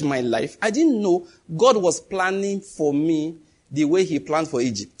manage my life. I didn't know God was planning for me the way he planned for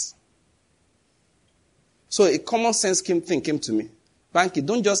Egypt. So a common sense thing came to me. Banky,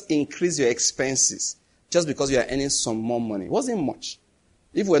 don't just increase your expenses just because you are earning some more money. It wasn't much.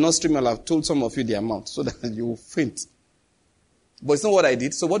 If we're not streaming, I'll have told some of you the amount so that you will faint. But it's not what I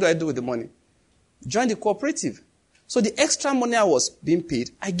did. So what do I do with the money? Join the cooperative. So the extra money I was being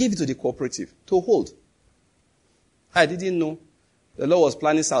paid, I gave it to the cooperative to hold. I didn't know the Lord was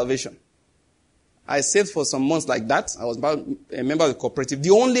planning salvation. I saved for some months like that. I was a member of the cooperative.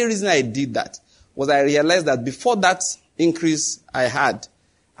 The only reason I did that was I realized that before that increase I had,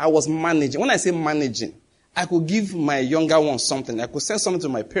 I was managing. When I say managing, I could give my younger ones something. I could send something to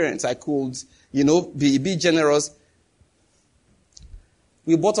my parents. I could, be generous.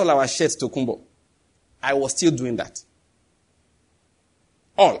 We bought all our shirts to Kumbo. I was still doing that.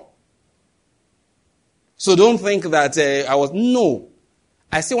 All. So don't think that no.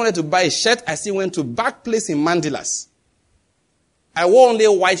 I still wanted to buy a shirt. I still went to back place in Mandilas. I wore only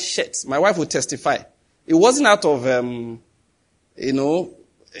white shirts. My wife would testify. It wasn't out of,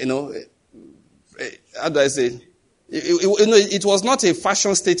 how do I say? It was not a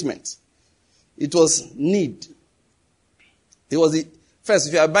fashion statement. It was need. It was first,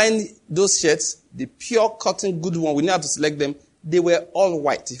 if you are buying those shirts, the pure cotton good one, we know how to select them. They were all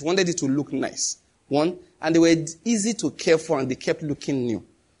white. If you wanted it to look nice, one, and they were easy to care for, and they kept looking new.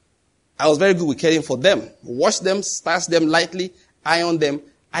 I was very good with caring for them. Wash them, starch them lightly, iron them.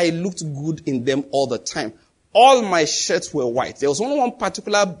 I looked good in them all the time. All my shirts were white. There was only one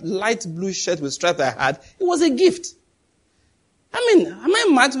particular light blue shirt with stripes I had. It was a gift. I mean, am I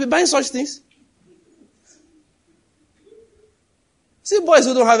mad to be buying such things? See, boys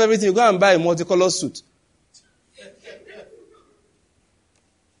who don't have everything, you go and buy a multicolored suit.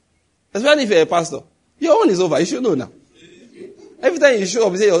 Especially if you're a pastor. Your own is over. You should know now. Every time you show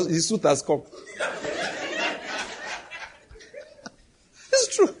up, you say your suit has come.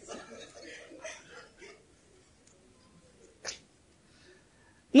 It's true.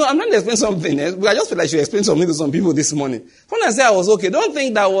 No, I'm not going to explain something. I just feel like I should explain something to some people this morning. When I say I was okay, don't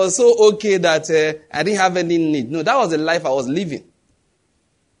think that was so okay that I didn't have any need. No, that was the life I was living.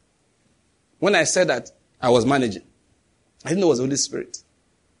 When I said that, I was managing. I didn't know it was the Holy Spirit.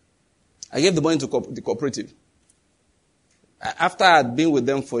 I gave the money to the cooperative. After I had been with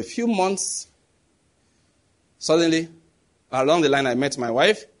them for a few months, suddenly, along the line, I met my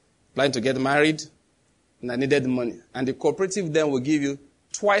wife, planning to get married, and I needed money. And the cooperative then will give you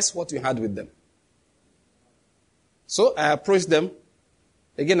twice what you had with them. So I approached them.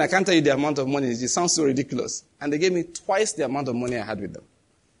 Again, I can't tell you the amount of money. It sounds so ridiculous. And they gave me twice the amount of money I had with them.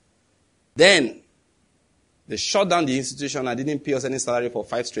 Then, they shut down the institution and didn't pay us any salary for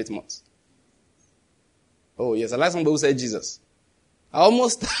 5 straight months. Oh, yes. I like somebody who said Jesus. I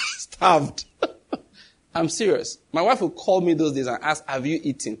almost starved. I'm serious. My wife would call me those days and ask, have you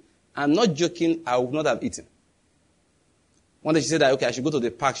eaten? I'm not joking. I would not have eaten. One day she said that, okay, I should go to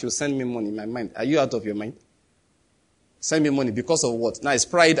the park. She will send me money in my mind. Are you out of your mind? Send me money because of what? Now, it's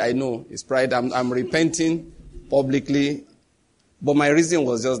pride. I know. It's pride. I'm repenting publicly. But my reason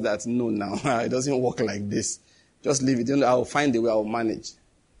was just that, no, now, it doesn't work like this. Just leave it. I'll find a way. I'll manage.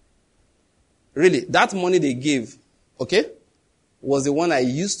 Really, that money they gave, okay, was the one I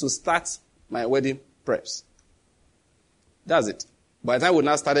used to start my wedding preps. That's it. By the time we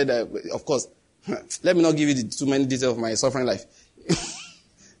now started, of course, let me not give you too many details of my suffering life.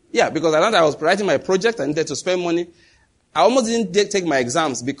 Yeah, because I was writing my project. I needed to spend money. I almost didn't take my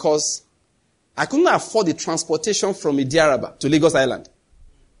exams because I couldn't afford the transportation from Idiaraba to Lagos Island.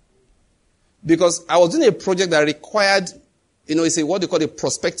 Because I was doing a project that required, it's what they call a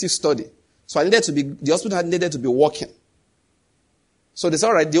prospective study. So the hospital needed to be working. So they said,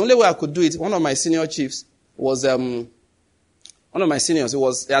 all right, the only way I could do it, one of my senior chiefs was, one of my seniors,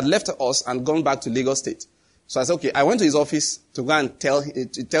 he had left us and gone back to Lagos State. So I said, okay, I went to his office to go and tell him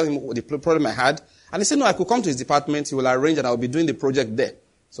the problem I had. And he said, no, I could come to his department, he will arrange and I will be doing the project there.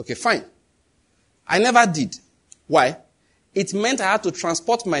 So, okay, fine. I never did. Why? It meant I had to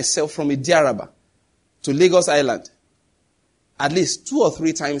transport myself from Idiaraba to Lagos Island at least 2 or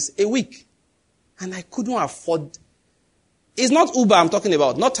 3 times a week. And I couldn't afford. It's not Uber I'm talking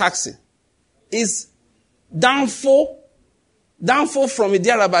about, not taxi. It's downfall from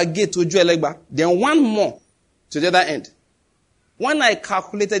Idiaraba gate to Ojuelegba, then one more to the other end. When I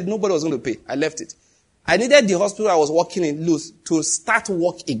calculated, nobody was going to pay. I left it. I needed the hospital I was working in, Luz, to start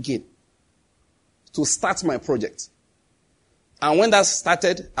work again. To start my project. And when that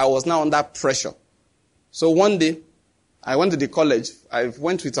started, I was now under pressure. So one day, I went to the college. I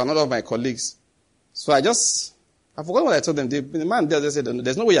went with another of my colleagues. So I forgot what I told them. The man there just said,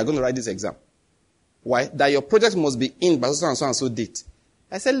 there's no way you're going to write this exam. Why? That your project must be in by so and so date.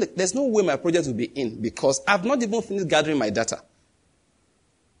 I said, look, there's no way my project will be in because I've not even finished gathering my data.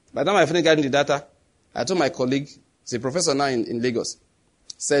 By the time I finished gathering the data, I told my colleague, he's a professor now in Lagos,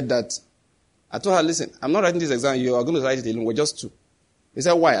 said that, I told her, listen, I'm not writing this exam, you are going to write it alone, we're just 2. He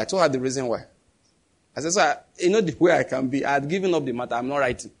said, why? I told her the reason why. I said, so the way I can be, I had given up the matter, I'm not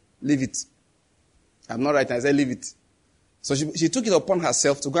writing, leave it. I'm not writing, I said, leave it. So she took it upon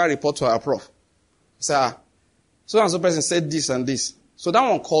herself to go and report to her prof. Sir, so-and-so person said this and this. So that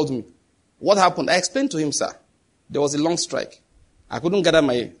one called me. What happened? I explained to him, sir. There was a long strike. I couldn't gather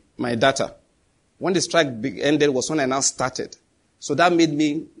my data. When the strike ended was when I now started. So that made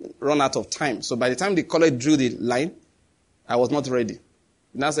me run out of time. So by the time the college drew the line, I was not ready.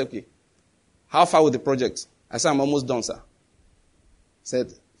 He now said, okay, how far with the project? I said, I'm almost done, sir. He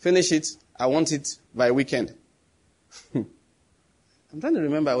said, finish it. I want it by weekend. I'm trying to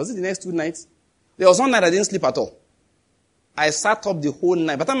remember. Was it the next 2 nights? There was one night I didn't sleep at all. I sat up the whole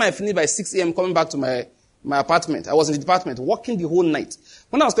night. By the time I finished by 6 a.m. coming back to my my apartment. I was in the department working the whole night.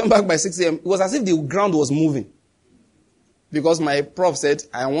 When I was coming back by 6 a.m., it was as if the ground was moving. Because my prof said,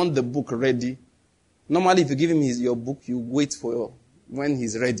 I want the book ready. Normally, if you give him your book, you wait for when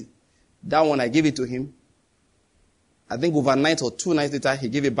he's ready. That one, I gave it to him. I think overnight or 2 nights later, he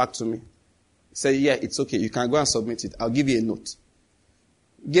gave it back to me. He said, yeah, it's okay. You can go and submit it. I'll give you a note.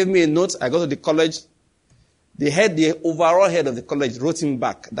 He gave me a note. I go to the college. The overall head of the college wrote him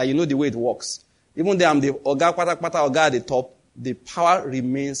back that you know the way it works. Even though I'm the Oga at the top, the power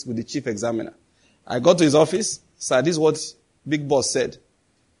remains with the chief examiner. I got to his office. Sir, this is what big boss said.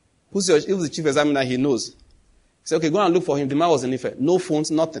 Who's the chief examiner? He knows. He said, okay, go and look for him. The man was in Ife. No phones,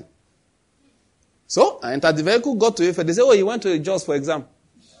 nothing. So, I entered the vehicle, got to Ife. They said, oh, he went to JOS for exam.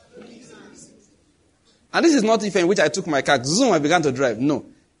 And this is not Ife in which I took my car. Zoom, I began to drive. No.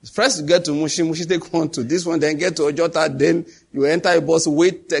 First you get to Mushi, take one to this one, then get to Ojota, then you enter a bus,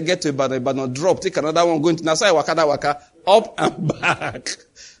 wait, get to Ibadan, drop, take another one, go into Nasai, Waka, up and back.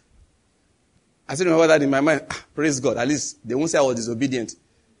 I still remember that in my mind. Praise God. At least they won't say I was disobedient.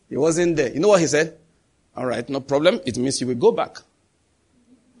 He wasn't there. You know what he said? All right, no problem. It means you will go back.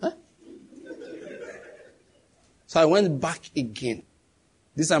 Huh? So I went back again.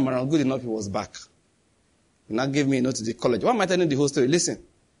 This time around, good enough, he was back. He now gave me a note to the college. Why am I telling the whole story? Listen.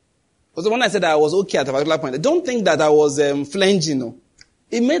 Because when I said I was okay at a particular point, don't think that I was flanging. No.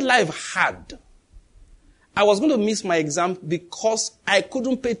 It made life hard. I was going to miss my exam because I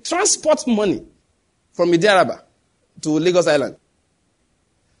couldn't pay transport money from Idiaraba to Lagos Island.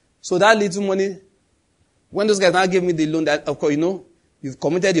 So that little money, when those guys now gave me the loan, that of course, you've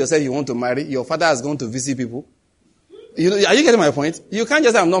committed yourself, you want to marry, your father has gone to visit people. Are you getting my point? You can't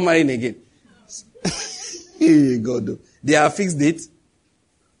just say, I'm not marrying again. God, they are fixed dates.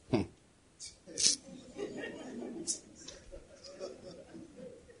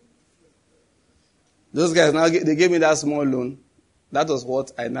 Those guys now, they gave me that small loan. That was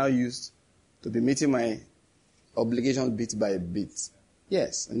what I now used to be meeting my obligations bit by bit.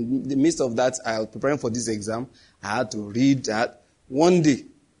 Yes. In the midst of that, I was preparing for this exam. I had to read that. One day,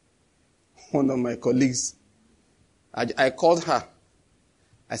 one of my colleagues, I called her.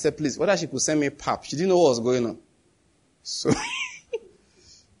 I said, please, whether she could send me pap. She didn't know what was going on. So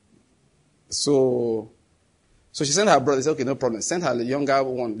she sent her brother. He said, okay, no problem. Send her the younger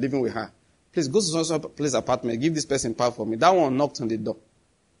one living with her. Please go to some place apartment. Give this person pap for me. That one knocked on the door.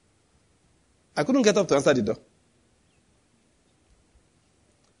 I couldn't get up to answer the door.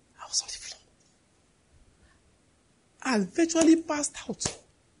 I was on the floor. I virtually passed out.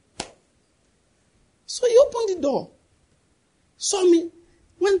 So he opened the door. Saw me.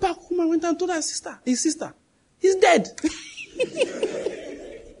 Went back home and went and told his sister, he's dead.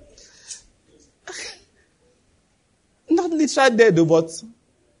 Not literally dead though, but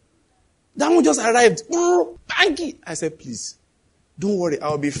that one just arrived. Banky. I said, please, don't worry,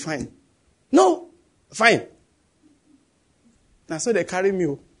 I'll be fine. No, fine. And so they carry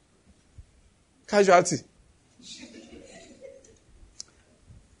me. Casualty.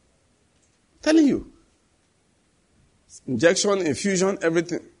 Telling you. Injection, infusion,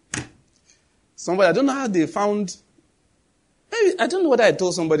 everything. Somebody, I don't know how they found, maybe, I don't know what I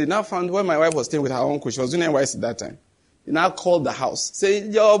told somebody, now found when my wife was staying with her uncle, she was doing NYC at that time. He now called the house, say,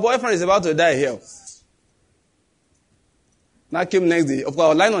 your boyfriend is about to die here. Now came next day, of course, I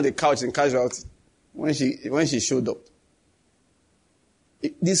was lying on the couch in casualty when she showed up.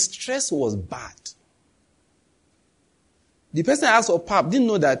 The stress was bad. The person I asked for pap didn't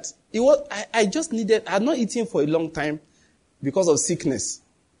know that I just needed, I had not eaten for a long time because of sickness.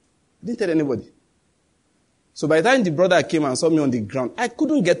 I didn't tell anybody. So by the time the brother came and saw me on the ground, I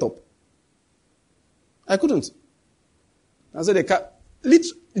couldn't get up. I couldn't. And so you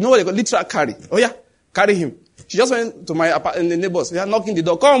know what they call literal carry. Oh yeah, carry him. She just went to my apartment, the neighbors. They are knocking the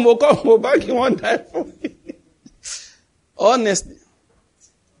door. Come back in one time for me. Honestly.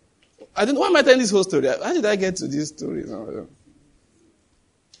 I don't know why am I telling this whole story. How did I get to this story?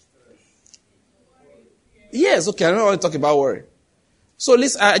 Yes, okay, I don't want to talk about worry. So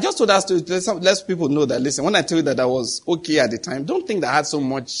listen, I just told us to let people know that, listen, when I tell you that I was okay at the time, don't think that I had so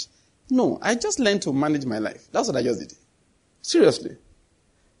much. No, I just learned to manage my life. That's what I just did. Seriously.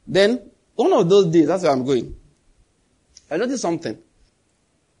 Then, one of those days, that's where I'm going. I noticed something.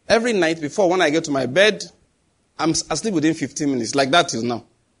 Every night before, when I get to my bed, I'm asleep within 15 minutes, like that till now.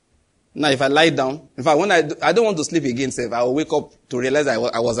 Now, if I lie down, in fact, when I don't want to sleep again, say, I will wake up to realize I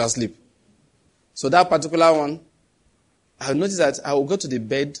was asleep. So that particular one, I noticed that I will go to the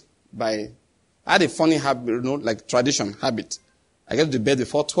bed I had a funny habit, like tradition, habit. I get to the bed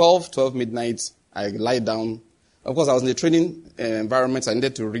before 12 midnight, I lie down. Of course, I was in the training environment, I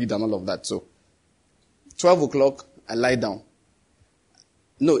needed to read and all of that. So 12 o'clock, I lie down.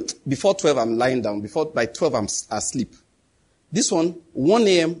 No, before 12, I'm lying down. By 12, I'm asleep. This one, 1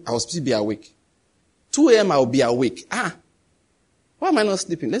 a.m., I will still be awake. 2 a.m., I will be awake. Why am I not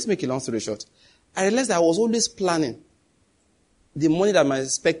sleeping? Let's make a long story short. I realized that I was always planning. The money that I'm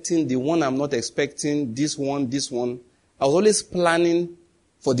expecting, the one I'm not expecting, this one. I was always planning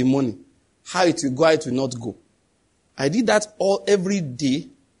for the money. How it will go, how it will not go. I did that every day.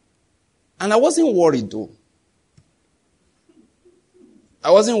 And I wasn't worried though.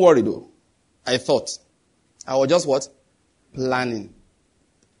 I thought. I was just what? Planning.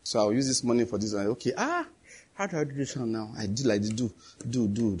 So I'll use this money for this one. Okay, how do I do this one now? I do like this, do.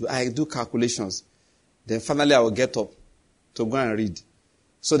 I do calculations. Then finally I will get up to go and read.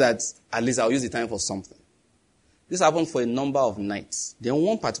 So that at least I'll use the time for something. This happened for a number of nights. Then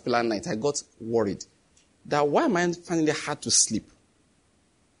one particular night I got worried. That why am I finding it hard to sleep?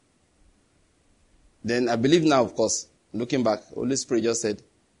 Then I believe now, of course, looking back, Holy Spirit just said,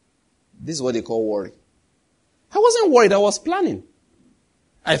 this is what they call worry. I wasn't worried, I was planning.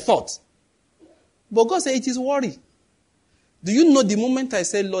 I thought. But God said it is worry. Do you know the moment I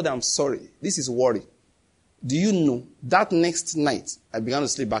said, Lord, I'm sorry, this is worry. Do you know that next night I began to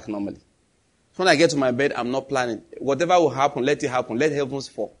sleep back normally? When I get to my bed, I'm not planning. Whatever will happen, let it happen. Let heavens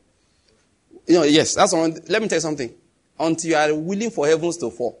fall. Yes, that's one. Let me tell you something. Until you are willing for heavens to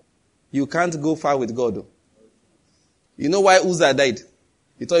fall, you can't go far with God. Though. You know why Uzzah died?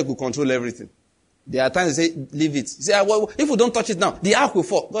 He thought he could control everything. There are times they say, leave it. He said, well, if we don't touch it now, the ark will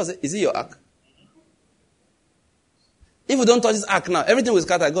fall. God said, is it your ark? If we don't touch this ark now, everything will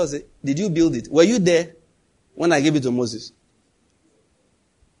scatter. God said, did you build it? Were you there when I gave it to Moses?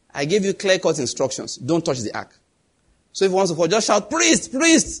 I gave you clear-cut instructions. Don't touch the ark. So if it wants to fall, just shout,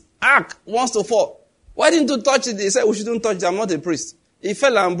 priest, ark wants to fall. Why didn't you touch it? They said, we shouldn't touch it. I'm not a priest. It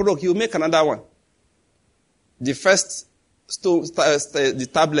fell and broke. He'll make another one. The first stone, the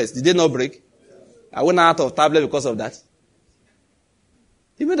tablets, did they not break? I went out of tablet because of that.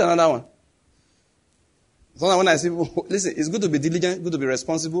 He made another one. So when I say, listen, it's good to be diligent, good to be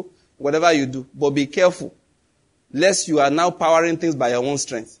responsible, whatever you do, but be careful, lest you are now powering things by your own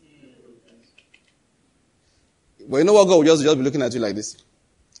strength. But you know what? God will just be looking at you like this.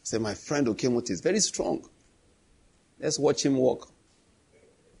 Say, my friend Okemote is very strong. Let's watch him walk.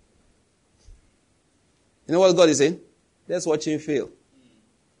 You know what God is saying? Let's watch him fail.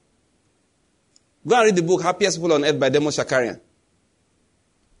 Go and read the book, Happiest People on Earth by Demos Shakarian.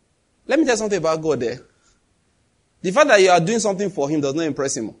 Let me tell you something about God there. The fact that you are doing something for him does not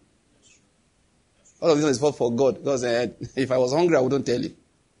impress him. All of this is for God. God said, if I was hungry, I wouldn't tell you.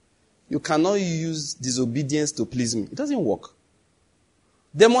 You cannot use disobedience to please me. It doesn't work.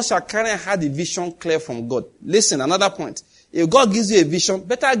 Demos Shakarian had a vision clear from God. Listen, another point. If God gives you a vision,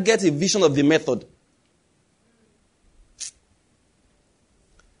 better get a vision of the method.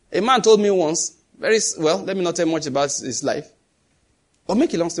 A man told me once, let me not tell much about his life, but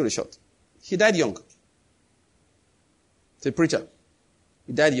make a long story short. He died young. It's a preacher.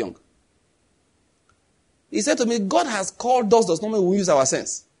 He died young. He said to me, God has called us, does not mean we use our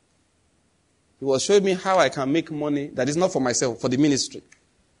sense. He was showing me how I can make money that is not for myself, for the ministry.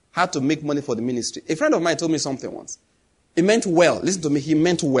 How to make money for the ministry. A friend of mine told me something once. He meant well. Listen to me, he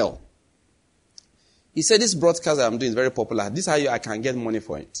meant well. He said, this broadcast that I'm doing is very popular. This is how I can get money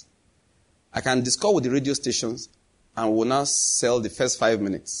for it. I can discuss with the radio stations and will now sell the first 5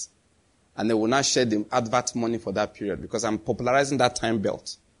 minutes. And they will now share the advert money for that period because I'm popularizing that time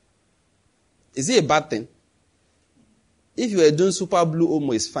belt. Is it a bad thing? If you were doing Super Blue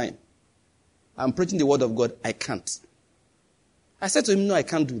Omo, it's fine. I'm preaching the word of God, I can't. I said to him, no, I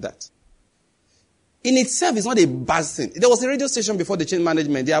can't do that. In itself, it's not a bad thing. There was a radio station before they changed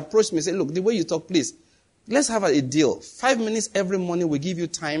management. They approached me and said, look, the way you talk, please, let's have a deal. 5 minutes every morning, we give you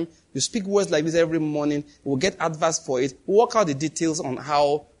time. You speak words like this every morning. We'll get adverts for it. We'll work out the details on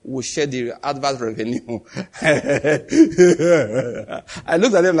how we'll share the advert revenue. I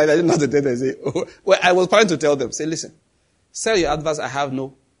looked at them like I didn't know what to tell them. I say, I was planning to tell them, say, listen, sell your adverts, I have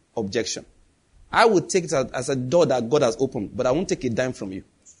no objection. I would take it as a door that God has opened, but I won't take a dime from you.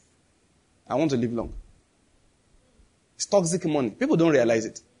 I want to live long. It's toxic money. People don't realize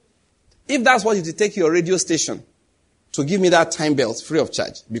it. If that's what you to take your radio station to give me that time belt free of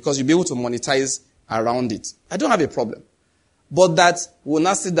charge, because you'll be able to monetize around it, I don't have a problem. But that we'll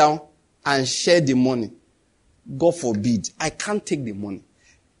not sit down and share the money. God forbid. I can't take the money.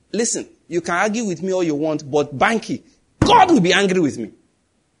 Listen, you can argue with me all you want, but Banky, God will be angry with me.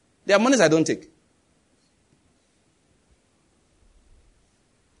 There are monies I don't take.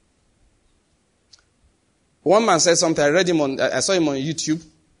 One man said something. I saw him on YouTube.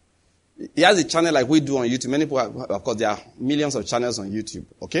 He has a channel like we do on YouTube. Many people have, of course, there are millions of channels on YouTube.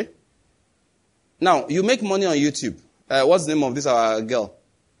 Okay? Now, you make money on YouTube. What's the name of this our girl?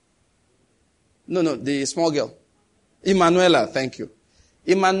 No, the small girl. Emanuela, thank you.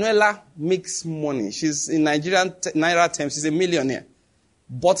 Emanuela makes money. She's in Nigerian Naira terms, she's a millionaire.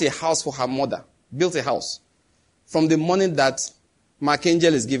 Bought a house for her mother. Built a house. From the money that Mark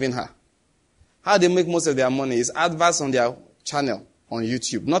Angel is giving her. How they make most of their money is adverts on their channel on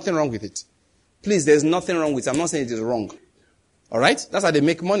YouTube. Nothing wrong with it. Please, there's nothing wrong with it. I'm not saying it is wrong. Alright? That's how they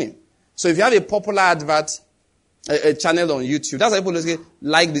make money. So if you have a popular advert, a channel on YouTube, that's how people say,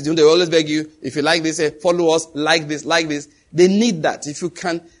 like this. They always beg you, if you like this, say, follow us, like this, like this. They need that. If you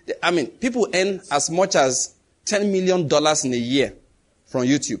can, people earn as much as $10 million in a year from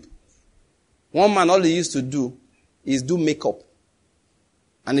YouTube. One man, all he used to do is do makeup.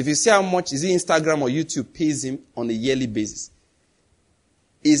 And if you see how much is Instagram or YouTube pays him on a yearly basis.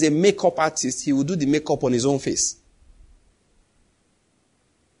 He's a makeup artist. He will do the makeup on his own face.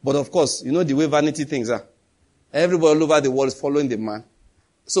 But of course, you know the way vanity things are. Everybody all over the world is following the man.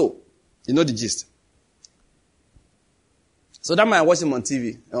 So, you know the gist. So that man watched him on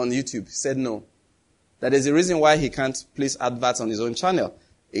TV, on YouTube, said no. That there's a reason why he can't place adverts on his own channel.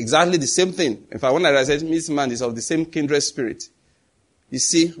 Exactly the same thing. In fact, when I said, this man is of the same kindred spirit. You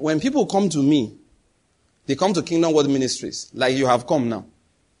see, when people come to me, they come to Kingdom World Ministries, like you have come now.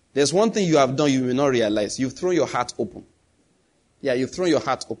 There's one thing you have done you will not realize. You've thrown your heart open. Yeah, you've thrown your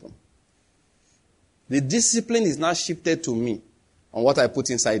heart open. The discipline is now shifted to me on what I put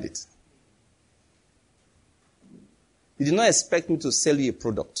inside it. You did not expect me to sell you a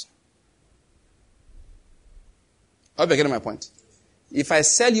product. I hope you're getting my point. If I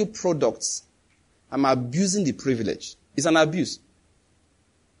sell you products, I'm abusing the privilege. It's an abuse.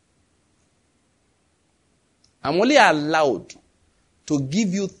 I'm only allowed to give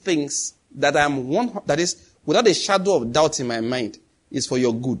you things that that is, without a shadow of doubt in my mind, is for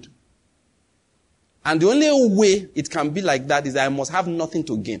your good. And the only way it can be like that is that I must have nothing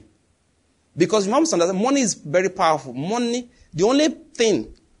to gain. Because you must understand, money is very powerful. Money, the only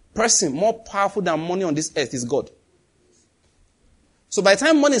person more powerful than money on this earth is God. So by the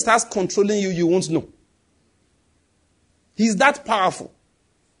time money starts controlling you, you won't know. He's that powerful.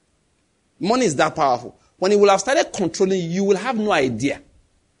 Money is that powerful. When he will have started controlling you, you will have no idea.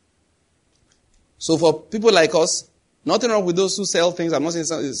 So for people like us, nothing wrong with those who sell things. I'm not saying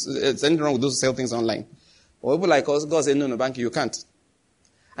it's anything wrong with those who sell things online. For people like us, God said, no, Banky, you can't.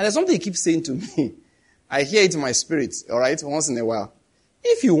 And there's something he keeps saying to me. I hear it in my spirit, all right, once in a while.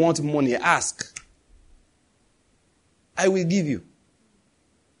 If you want money, ask. I will give you.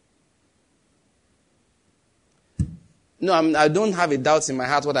 No, I don't have a doubt in my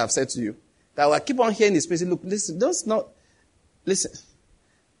heart what I've said to you. That I keep on hearing this place. Look, listen, listen.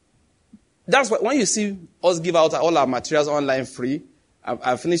 That's why when you see us give out all our materials online free,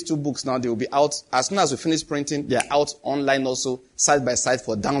 I've finished 2 books now. They will be out. As soon as we finish printing, they are out online also, side by side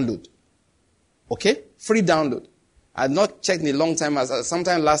for download. Okay? Free download. I had not checked in a long time.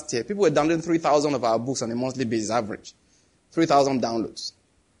 Sometime last year, people were downloading 3,000 of our books on a monthly basis, average. 3,000 downloads.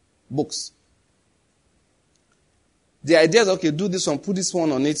 Books. The idea is, okay, do this one, put this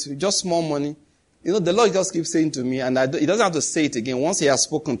one on it, just small money. You know, the Lord just keeps saying to me, and He doesn't have to say it again. Once He has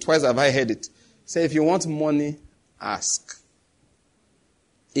spoken, twice have I heard it. Say, if you want money, ask.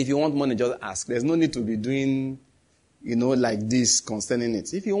 If you want money, just ask. There's no need to be doing, like this concerning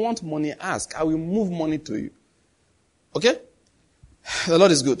it. If you want money, ask. I will move money to you. Okay? The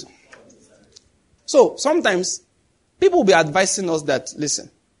Lord is good. So, sometimes, people will be advising us that,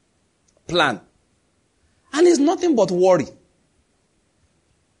 listen, plan. And it's nothing but worry.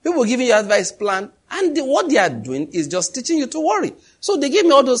 People giving you advice, plan, and what they are doing is just teaching you to worry. So they gave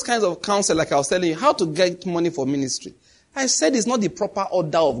me all those kinds of counsel, like I was telling you, how to get money for ministry. I said it's not the proper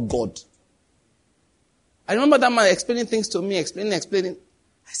order of God. I remember that man explaining things to me, explaining.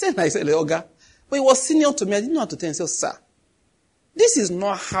 I said, Oga, but he was senior to me. I didn't know how to tell him. I said, sir, this is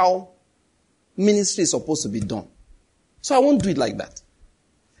not how ministry is supposed to be done. So I won't do it like that.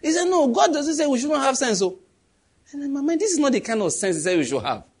 He said, no, God doesn't say we shouldn't have sense. So, and in my mind, this is not the kind of sense He said we should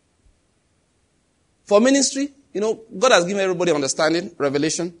have. For ministry, God has given everybody understanding,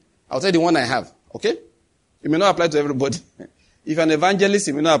 revelation. I'll tell you the one I have, okay? It may not apply to everybody. If you're an evangelist,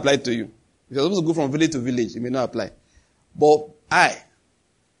 it may not apply to you. If you're supposed to go from village to village, it may not apply. But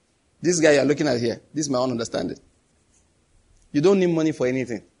this guy you're looking at here, this is my own understanding. You don't need money for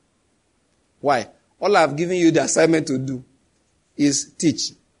anything. Why? All I've given you the assignment to do is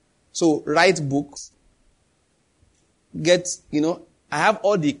teach. So write books. I have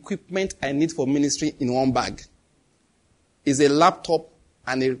all the equipment I need for ministry in one bag. It's a laptop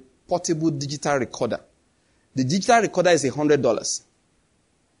and a portable digital recorder. The digital recorder is $100.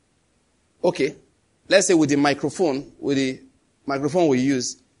 Okay. Let's say with the microphone we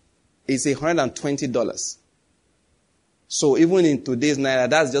use, it's $120. So even in today's naira,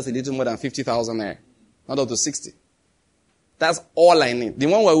 that's just a little more than 50,000 naira. Not up to 60. That's all I need. The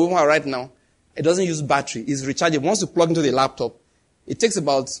one we're working on right now, it doesn't use battery. It's rechargeable. Once you plug into the laptop, it takes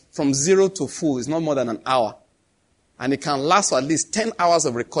about from 0 to full. It's not more than an hour. And it can last for at least 10 hours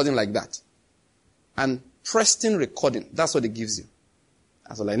of recording like that. And pristine recording. That's what it gives you.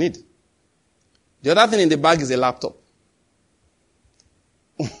 That's all I need. The other thing in the bag is a laptop.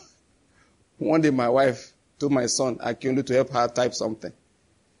 One day my wife told my son, Akinlu, to help her type something.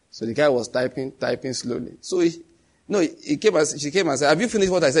 So the guy was typing slowly. So she came and said, have you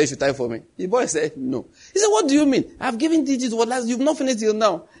finished what I said you should type for me? The boy said, no. He said, what do you mean? I've given digits, you've not finished till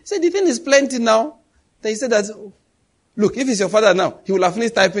now. He said, the thing is plenty now. Then he said that, look, if it's your father now, he will have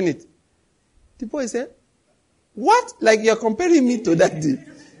finished typing it. The boy said, what? Like you're comparing me to daddy?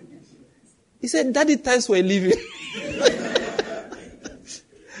 He said, daddy types for a living.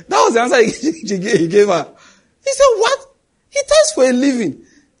 That was the answer he gave her. He said, what? He types for a living.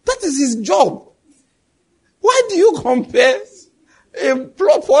 That is his job. Why do you compare a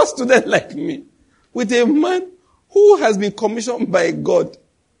poor student like me with a man who has been commissioned by God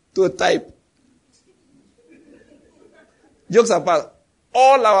to type? Jokes apart,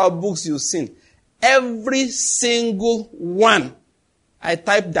 all our books you've seen, every single one, I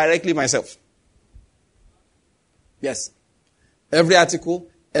type directly myself. Yes. Every article,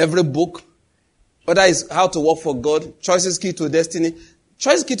 every book, whether it's How to Work for God, Choices Key to Destiny.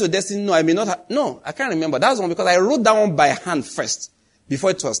 Choice Key to Destiny, no, I may not have, no, I can't remember. That's one because I wrote that one by hand first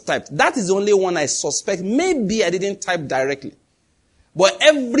before it was typed. That is the only one I suspect. Maybe I didn't type directly. But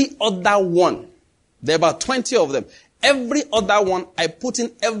every other one, there are about 20 of them. Every other one, I put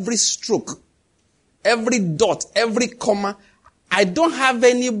in every stroke, every dot, every comma. I don't have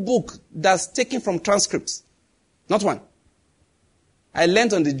any book that's taken from transcripts. Not one. I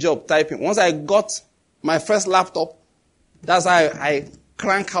learned on the job typing. Once I got my first laptop, that's how I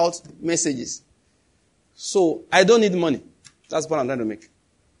crank out messages. So I don't need money. That's what I'm trying to make.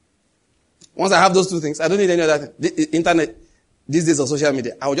 Once I have those two things, I don't need any other thing. The internet, these days of social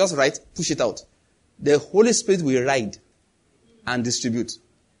media, I will just write, push it out. The Holy Spirit will ride and distribute.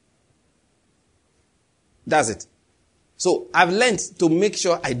 That's it. So I've learned to make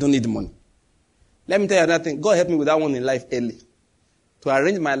sure I don't need money. Let me tell you another thing. God helped me with that one in life early. To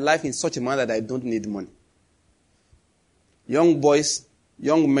arrange my life in such a manner that I don't need money. Young boys,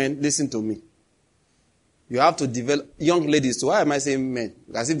 young men, listen to me. You have to develop, young ladies too. Why am I saying men?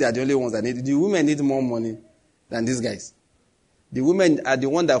 As if they are the only ones that need it. The women need more money than these guys. The women are the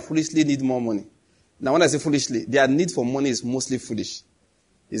ones that foolishly need more money. Now when I say foolishly, their need for money is mostly foolish.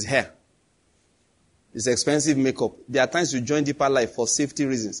 It's hair. It's expensive makeup. There are times you join Deeper Life for safety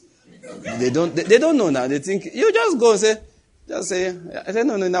reasons. They don't know now. They think, you just go and say, I said,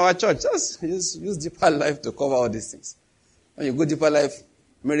 no, in our church, just use Deeper Life to cover all these things. When you go Deeper Life,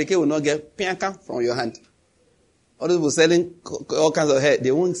 Mary Kay will not get pianka from your hand. All those people selling all kinds of hair,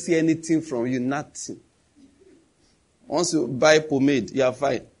 they won't see anything from you, nothing. Once you buy pomade, you are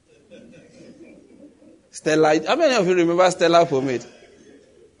fine. Stella, how many of you remember Stella pomade?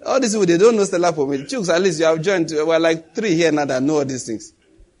 All these people, they don't know Stella pomade. Chooks, at least you have joined. We're like 3 here now that know all these things.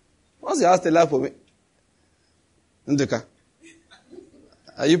 Once you have Stella pomade, Nduka,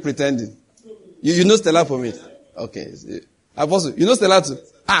 are you pretending? You know Stella pomade? Okay. Apostle, you know Stella too?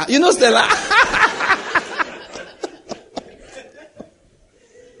 You know Stella.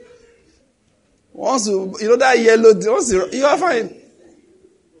 Once you know that yellow, once you are fine.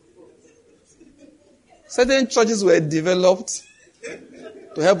 Certain churches were developed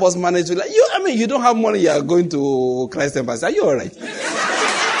to help us manage. You don't have money, you are going to Christ Embassy. Are you alright?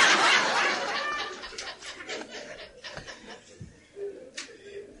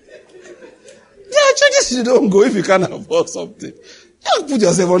 Churches you don't go if you can't afford something. Just put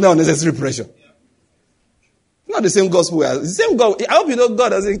yourself under unnecessary pressure. Not the same gospel. The same God. I hope you know God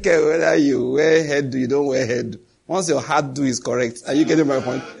doesn't care whether you wear hairdo, you don't wear hairdo. Once your heart do is correct. Are you getting my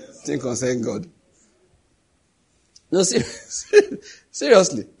point? Think concern God. No,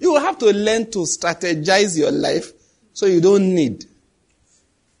 seriously. You will have to learn to strategize your life so you don't need.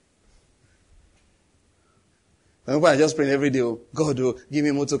 When people are just praying every day, God, give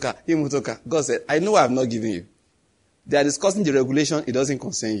me motorcar, give me motorcar. God said, I know I have not given you. They are discussing the regulation, it doesn't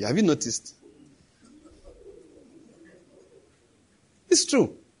concern you. Have you noticed? It's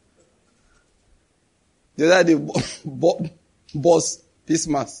true. The other day, boss, peace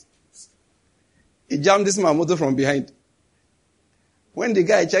mass. He jammed this man motor from behind. When the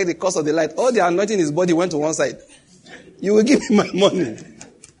guy checked the cost of the light, all the anointing in his body went to one side. You will give me my money.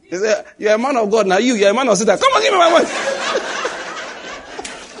 He said, you're a man of God. Now you're a man of Satan. Come on, give me my money.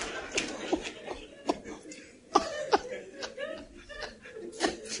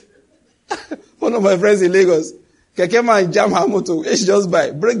 One of my friends in Lagos, keke man jam her motor. She just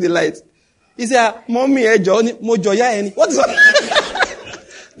buy, break the light. He said, Mommy, Johnny, mojoya any. What is that?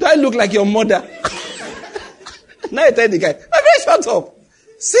 Do I look like your mother? Now I tell the guy, my friend, shut up.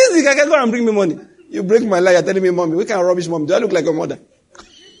 Since the guy can go and bring me money, you break my light, you're telling me, Mommy, we can rubbish Mommy. Do I look like your mother?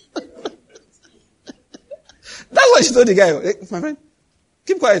 That's what she told the guy. Hey, my friend,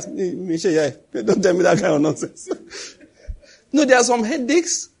 keep quiet. Don't tell me that kind of nonsense. No, there are some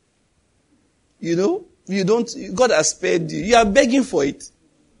headaches. You know, God has spared you. You are begging for it.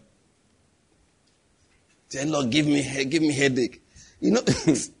 Say, Lord, give me headache. You know,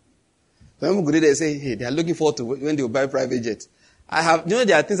 when we go there, they say, hey, they are looking forward to when they will buy private jet.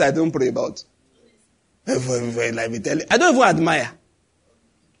 There are things I don't pray about. I don't even admire.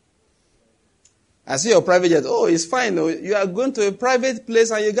 I see your private jet. Oh, it's fine. Oh, you are going to a private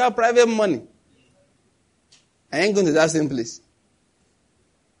place and you got private money. I ain't going to that same place.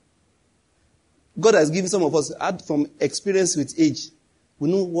 God has given some of us, from experience with age, we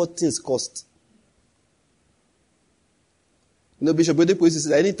know what things cost. You know, Bishop Oyedepo used to say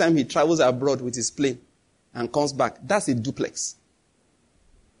that anytime he travels abroad with his plane and comes back, that's a duplex.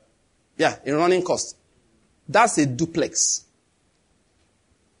 Yeah, in running cost. That's a duplex.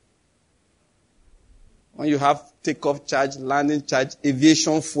 When you have takeoff charge, landing charge,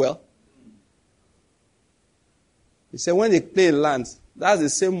 aviation fuel. He said when the plane lands, that's the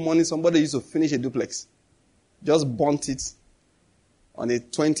same money somebody used to finish a duplex. Just burnt it on a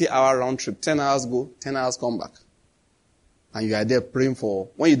 20-hour round trip. 10 hours go, 10 hours come back. And you are there praying for,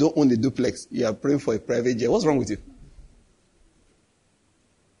 when you don't own the duplex, you are praying for a private jet. What's wrong with you?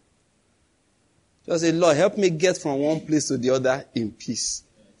 Just say, Lord, help me get from one place to the other in peace.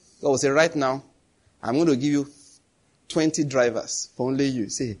 God will say, right now, I'm going to give you 20 drivers for only you.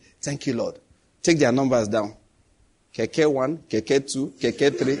 Say, thank you, Lord. Take their numbers down. Keke 1, Keke 2,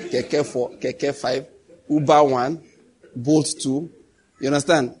 Keke 3, Keke 4, Keke 5, Uber 1, Bolt 2. You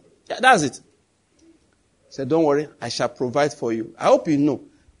understand? Yeah, that's it. Say, don't worry, I shall provide for you. I hope you know,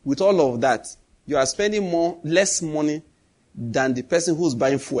 with all of that, you are spending less money than the person who's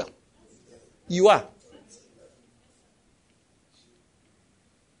buying fuel. You are.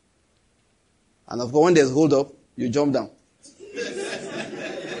 And of course, when there's hold up, you jump down.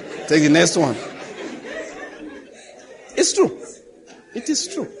 Take the next one. It's true. It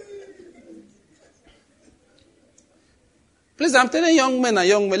is true. Please, I'm telling young men and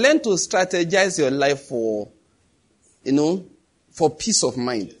young women, learn to strategize your life for peace of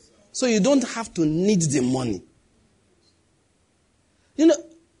mind. So you don't have to need the money. You know,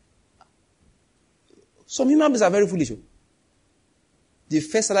 some human beings are very foolish. The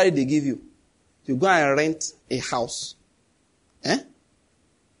first salary they give you, you go and rent a house. Let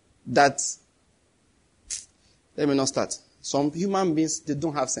me not start. Some human beings, they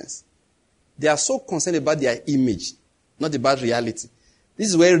don't have sense. They are so concerned about their image, not about reality. This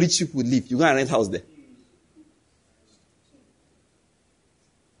is where rich people live. You go and rent a house there.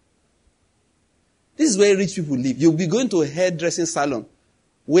 This is where rich people live. You'll be going to a hairdressing salon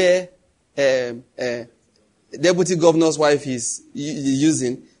where deputy governor's wife is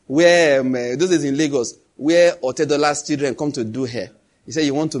using, where those days in Lagos, where Otedola's children come to do hair. He said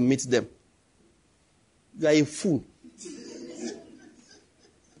you want to meet them. You are a fool.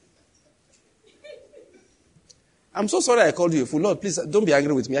 I'm so sorry I called you a fool. Lord, please don't be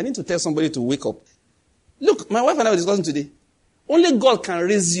angry with me. I need to tell somebody to wake up. Look, my wife and I were discussing today. Only God can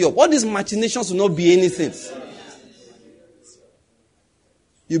raise you up. All these machinations will not be anything.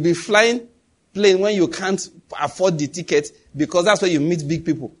 You'll be flying plane when you can't afford the ticket because that's where you meet big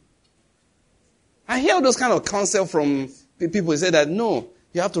people. I hear all those kind of counsel from people who say that, no,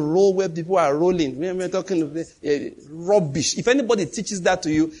 you have to roll where people are rolling. We're talking rubbish. If anybody teaches that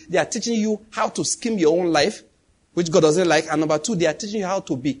to you, they are teaching you how to scheme your own life, which God doesn't like. And number two, they are teaching you how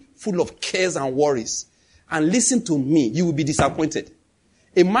to be full of cares and worries. And listen to me, you will be disappointed.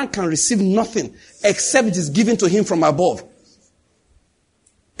 A man can receive nothing except it is given to him from above.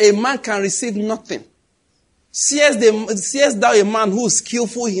 A man can receive nothing. Seest thou a man who is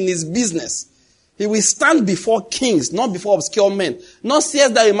skillful in his business? He will stand before kings, not before obscure men. Not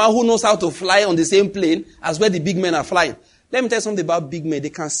seest thou a man who knows how to fly on the same plane as where the big men are flying. Let me tell you something about big men. They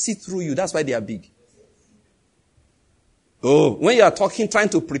can see through you. That's why they are big. Oh, when you are talking, trying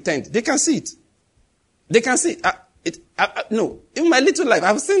to pretend, they can see it. They can see it. No, in my little life,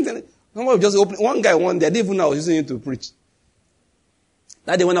 I've seen somebody just open. One guy one day, I didn't even know I was using it to preach.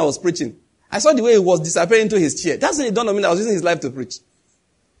 That day when I was preaching, I saw the way he was disappearing into his chair. That's when it dawned on me that I was using his life to preach.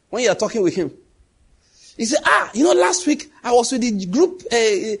 When you are talking with him, he said, last week I was with the group,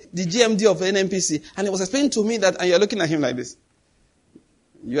 the GMD of NNPC, and he was explaining to me that, and you're looking at him like this.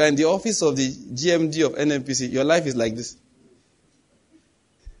 You are in the office of the GMD of NNPC. Your life is like this.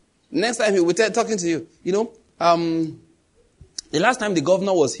 Next time he will be talking to you. The last time the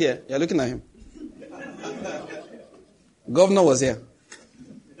governor was here, you're looking at him. Governor was here.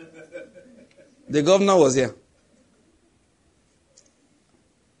 The governor was here.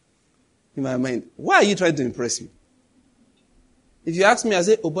 In my mind, why are you trying to impress me? If you ask me, I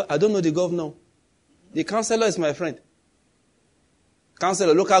say, but I don't know the governor. The councillor is my friend.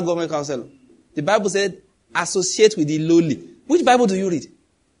 Councillor, local government councillor. The Bible said, associate with the lowly. Which Bible do you read?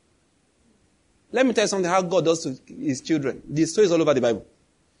 Let me tell you something how God does to his children. The story is all over the Bible.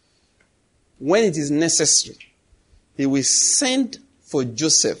 When it is necessary, he will send for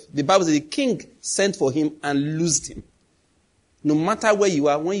Joseph. The Bible says the king sent for him and loosed him. No matter where you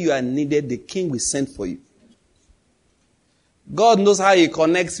are, when you are needed, the king will send for you. God knows how he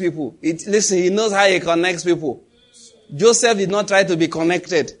connects people. He knows how he connects people. Joseph did not try to be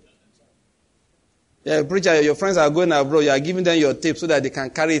connected. Yeah, preacher, your friends are going abroad. You are giving them your tape so that they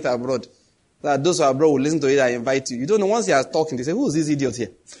can carry it abroad. So that those who are abroad will listen to it and invite you. You don't know, once you are talking, they say, who is this idiot here?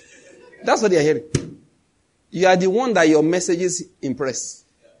 That's what they are hearing. You are the one that your messages impress.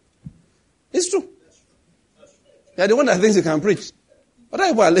 It's true. You are the one that thinks you can preach. Other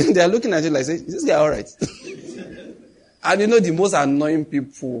people they are looking at you like, is this guy all right? And the most annoying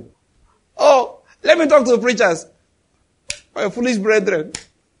people. Oh, let me talk to the preachers. My foolish brethren.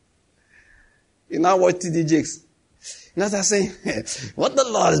 You now watch TD Jakes. You now start saying, what the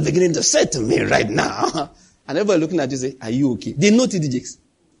Lord is beginning to say to me right now. And everybody looking at you say, are you okay? They know TD Jakes.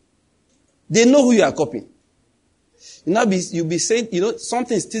 They know who you are copying. You'll be saying,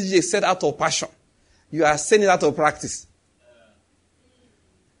 something TD Jakes said out of passion. You are saying it out of practice.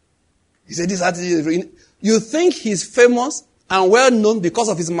 He said this attitude. You think he's famous and well known because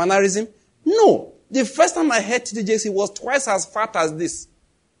of his mannerism? No. The first time I heard TD Jakes, he was twice as fat as this.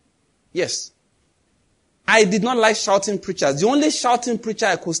 Yes. I did not like shouting preachers. The only shouting preacher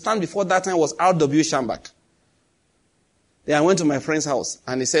I could stand before that time was R.W. Shambach. Then I went to my friend's house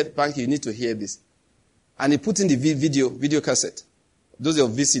and he said, Banky, you need to hear this. And he put in the video cassette. Those are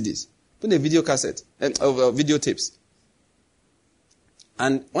VCDs. Put in a video cassette, video tapes.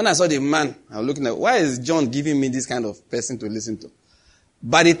 And when I saw the man, I was looking at, why is John giving me this kind of person to listen to?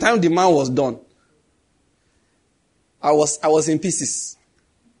 By the time the man was done, I was in pieces.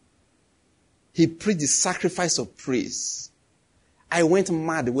 He preached the sacrifice of praise. I went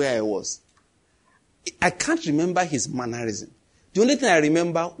mad where I was. I can't remember his mannerism. The only thing I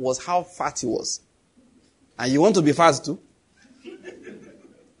remember was how fat he was. And you want to be fat too?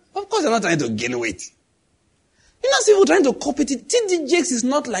 Of course you're not trying to gain weight. You're not even trying to copy it. TD Jakes is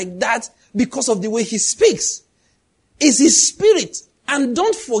not like that because of the way he speaks. It's his spirit. And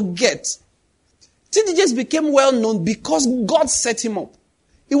don't forget, TD Jakes became well known because God set him up.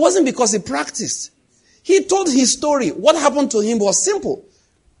 It wasn't because he practiced. He told his story. What happened to him was simple.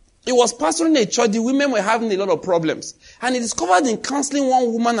 He was pastoring a church. The women were having a lot of problems. And he discovered in counseling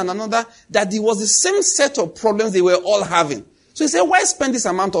one woman and another that it was the same set of problems they were all having. So he said, why spend this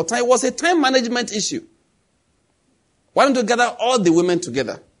amount of time? It was a time management issue. Why don't you gather all the women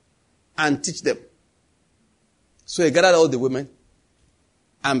together and teach them? So he gathered all the women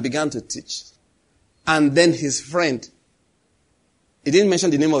and began to teach. And then his friend, he didn't mention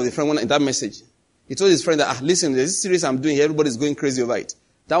the name of the friend in that message. He told his friend that, listen, there's this series I'm doing here, everybody's going crazy over it.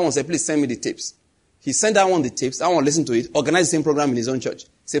 That one said, please send me the tapes. He sent that one the tapes, that one listened to it, organized the same program in his own church. He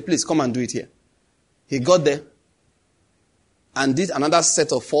said, please come and do it here. He got there and did another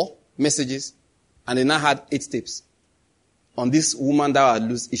set of 4 messages, and they now had 8 tapes on this woman that had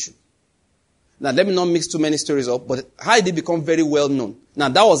loose issue. Now, let me not mix too many stories up, but how did it become very well known? Now,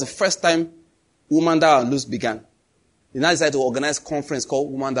 that was the first time Woman That Had Loose began. He now decided to organize a conference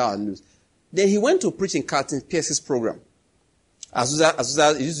called Woman That Had Loose. Then he went to preach in Carlton Pierce's program.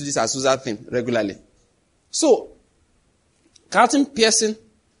 Azusa, he used to do this Azusa thing regularly. So, Carlton Pearson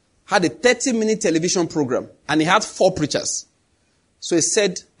had a 30-minute television program, and he had 4 preachers. So he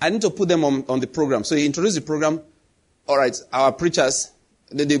said, I need to put them on the program. So he introduced the program. All right, our preachers,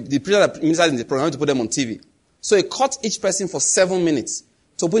 the preacher that ministered in the program, I want to put them on TV. So he cut each person for 7 minutes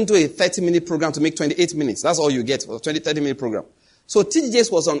to put into a 30-minute program to make 28 minutes. That's all you get for a 30-minute program. So TD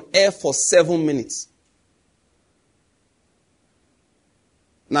Jakes was on air for 7 minutes.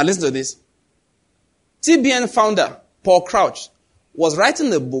 Now listen to this. TBN founder, Paul Crouch, was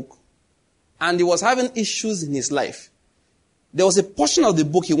writing a book and he was having issues in his life. There was a portion of the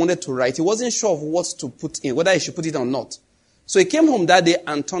book he wanted to write. He wasn't sure of what to put in, whether he should put it or not. So he came home that day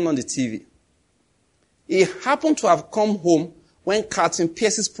and turned on the TV. He happened to have come home when Carlton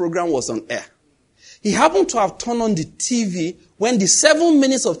Pierce's program was on air. He happened to have turned on the TV when the 7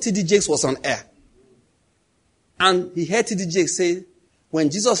 minutes of T.D. Jakes was on air. And he heard T.D. Jakes say, when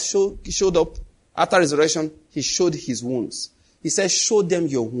Jesus showed up after resurrection, he showed his wounds. He said, show them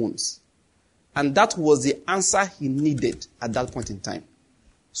your wounds. And that was the answer he needed at that point in time.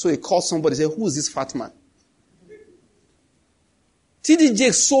 So he called somebody and said, who is this fat man? T.D.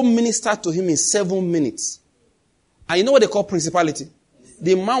 Jakes so ministered to him in 7 minutes. And you know what they call principality?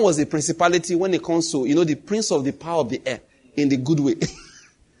 The man was a principality when it comes to, the prince of the power of the air in the good way.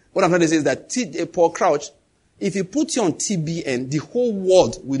 What I'm trying to say is that Paul Crouch, if you put you on TBN, the whole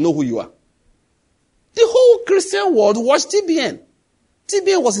world will know who you are. The whole Christian world watched TBN.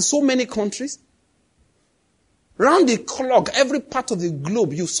 TBN was in so many countries. Round the clock, every part of the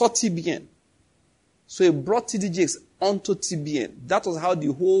globe, you saw TBN. So he brought T.D. Jakes onto TBN. That was how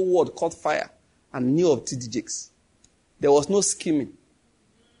the whole world caught fire and knew of T.D. Jakes. There was no scheming.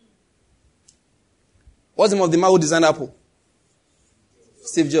 What's the name of the man who designed Apple?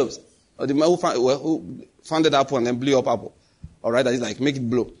 Steve Jobs. Or the man who founded Apple and then blew up Apple. All right, that is like, make it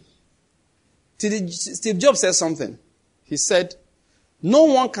blow. Steve Jobs said something. He said, no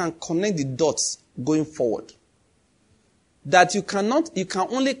one can connect the dots going forward. That you can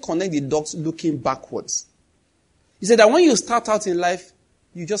only connect the dots looking backwards. He said that when you start out in life,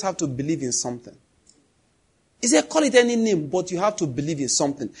 you just have to believe in something. He said, call it any name, but you have to believe in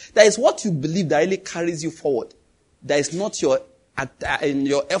something. That is what you believe that really carries you forward. That is not your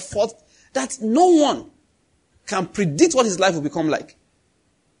effort. That no one can predict what his life will become like.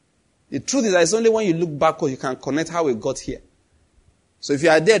 The truth is that it's only when you look backward you can connect how we got here. So if you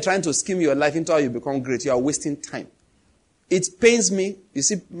are there trying to scheme your life into how you become great, you are wasting time. It pains me. You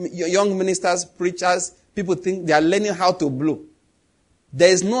see, young ministers, preachers, people think they are learning how to blow. There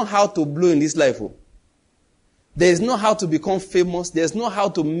is no how to blow in this life. There is no how to become famous. There is no how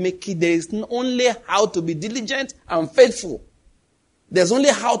to make it. There is only how to be diligent and faithful. There's only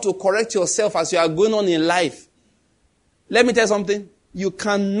how to correct yourself as you are going on in life. Let me tell you something. You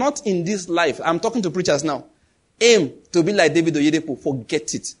cannot in this life, I'm talking to preachers now, aim to be like David Oyedepo.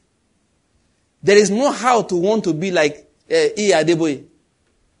 Forget it. There is no how to want to be like E. Adeboye.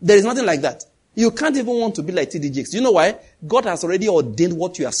 There is nothing like that. You can't even want to be like T.D. Jakes. Do you know why? God has already ordained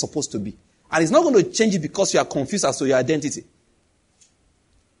what you are supposed to be. And it's not going to change it because you are confused as to your identity.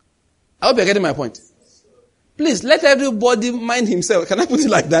 I hope you're getting my point. Please, let everybody mind himself. Can I put it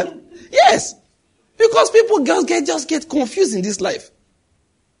like that? Yes. Because people just get confused in this life.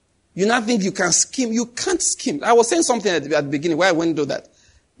 You now think you can scheme. You can't scheme. I was saying something at the beginning why I went to that.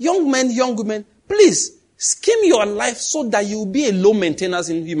 Young men, young women, please scheme your life so that you will be a low maintenance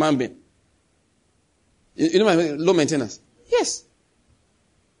in human being. You know what I mean? Low maintenance. Yes.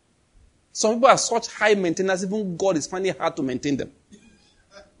 Some people are such high maintenance, even God is finding it hard to maintain them.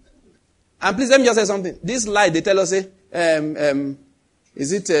 And please let me just say something. This lie they tell us, is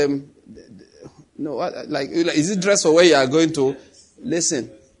it is it dress for where you are going to? Listen.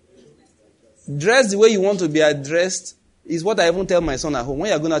 Dress the way you want to be addressed is what I even tell my son at home. When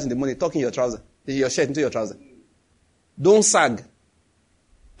you are going out in the morning, tuck in your trouser, your shirt into your trouser. Don't sag.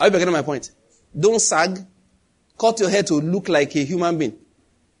 Are you getting my point? Don't sag. Cut your hair to look like a human being.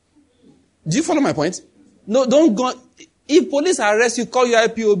 Do you follow my point? No, don't go. If police arrest you, call you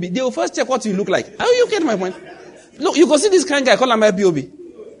IPOB, they will first check what you look like. How you get my point? Look, you can see this kind of guy, call him IPOB.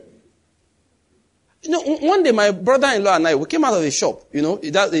 You know, one day my brother-in-law and I, we came out of a shop, in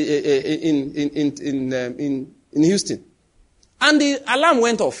Houston. And the alarm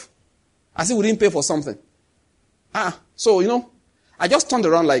went off. As if we didn't pay for something. So, I just turned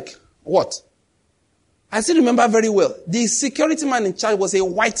around like, what? I still remember very well. The security man in charge was a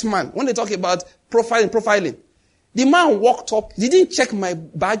white man. When they talk about profiling. The man walked up, he didn't check my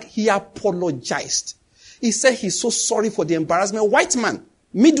bag, he apologized. He said he's so sorry for the embarrassment. White man,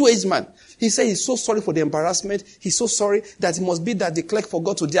 middle-aged man. He said he's so sorry for the embarrassment. He's so sorry that it must be that the clerk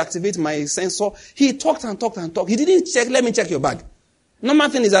forgot to deactivate my sensor. He talked and talked and talked. He didn't check, let me check your bag. Normal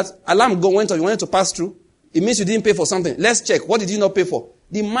thing is that alarm went off, you wanted to pass through. It means you didn't pay for something. Let's check. What did you not pay for?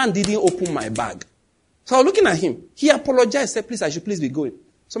 The man didn't open my bag. So I was looking at him. He apologized, said, please, I should please be going.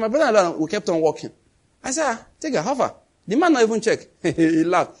 So my brother-in-law, we kept on walking. I said, take a hover. The man not even check. He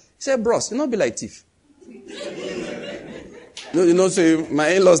laughed. He said, bros, you not be like thief. So my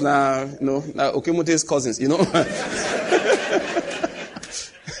in-laws now, Okemute's cousins,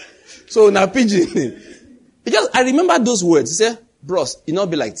 So now pidgin. I remember those words. He said, bros, you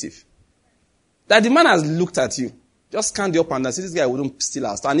not be like thief. That the man has looked at you. Just scan the up and down. See, this guy wouldn't steal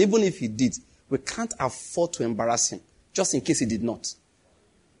our stuff. And even if he did, we can't afford to embarrass him, just in case he did not.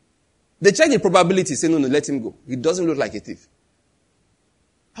 They check the probability, say, no, let him go. He doesn't look like a thief.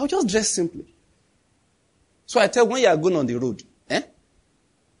 I'll just dress simply. So I tell when you are going on the road,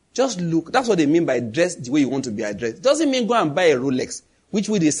 just look. That's what they mean by dress the way you want to be addressed. It doesn't mean go and buy a Rolex, which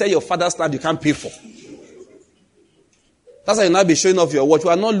way they sell your father's stuff you can't pay for. That's why you now be showing off your watch. We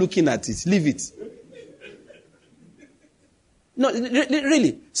are not looking at it. Leave it. No,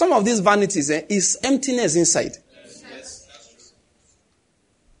 really. Some of these vanities is emptiness inside.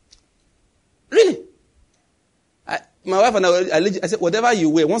 Really. My wife and I said, whatever you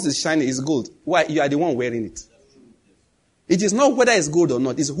wear, once it's shiny, it's gold. Why? You are the one wearing it. It is not whether it's gold or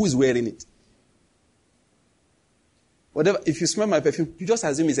not. It's who is wearing it. Whatever. If you smell my perfume, you just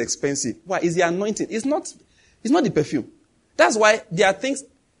assume it's expensive. Why? It's the anointing. It's not the perfume. That's why there are things.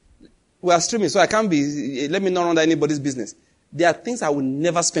 We are streaming, so I can't be. Let me not run under anybody's business. There are things I will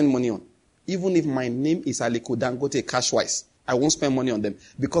never spend money on. Even if my name is Aliko Dangote cash-wise, I won't spend money on them.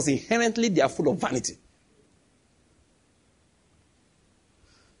 Because inherently they are full of vanity.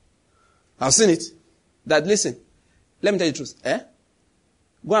 I've seen it. That, listen, let me tell you the truth.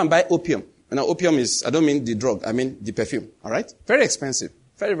 Go and buy opium. Now, opium is, I don't mean the drug, I mean the perfume. Alright? Very expensive.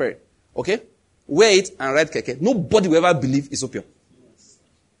 Very, very. Okay? Wear it and ride keke. Nobody will ever believe it's opium.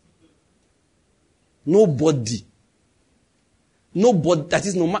 Nobody. Nobody, that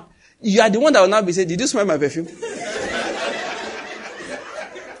is no matter. You are the one that will now be saying, did you smell my perfume?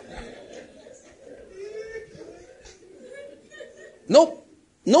 No,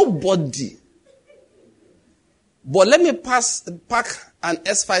 nobody. But let me pack an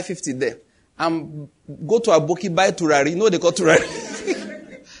S550 there and go to Aboki, buy turari. No, they call turari.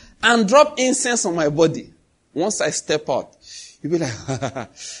 And drop incense on my body. Once I step out, you'll be like,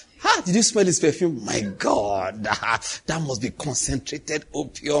 did you smell this perfume? My God, that must be concentrated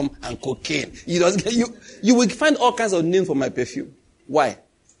opium and cocaine. You will find all kinds of names for my perfume. Why?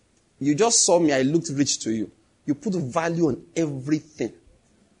 You just saw me, I looked rich to you. You put value on everything.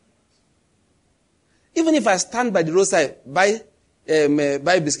 Even if I stand by the roadside, buy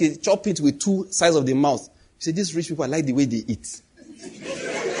biscuit, chop it with two sides of the mouth. You say, these rich people, I like the way they eat.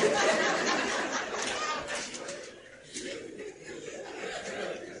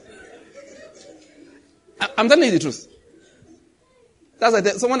 I'm telling you the truth. That's like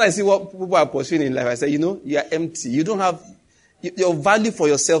someone I see what people are pursuing in life. I say, you are empty. You don't have, your value for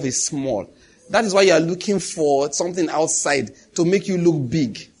yourself is small. That is why you are looking for something outside to make you look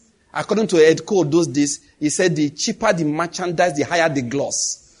big. According to Ed Cole those days, he said the cheaper the merchandise, the higher the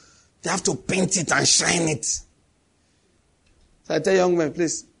gloss. They have to paint it and shine it. So I tell young men,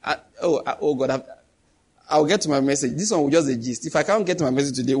 please, oh God, I'll get to my message. This one will just a gist. If I can't get to my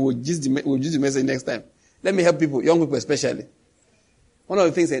message today, we'll use the message next time. Let me help people, young people especially. One of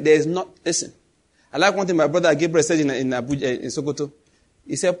the things that there is not, listen, I like one thing my brother Gabriel said in Abuja, in Sokoto.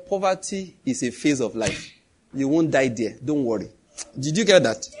 He said, poverty is a phase of life. You won't die there. Don't worry. Did you get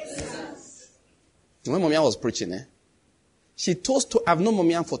that? Yes. When Mommy was preaching, she told, I've known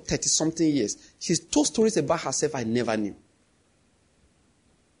Mommy for 30-something years. She told stories about herself I never knew.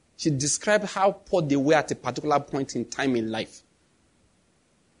 She described how poor they were at a particular point in time in life.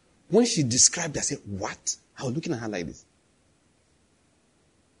 When she described it, I said, what? I was looking at her like this.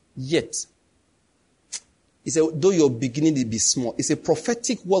 Yet, he said, though your beginning will be small, it's a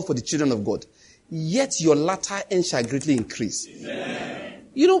prophetic word for the children of God. Yet your latter end shall greatly increase. Amen.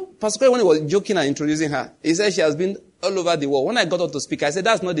 Pastor Corey, when he was joking and introducing her, he said she has been all over the world. When I got up to speak, I said,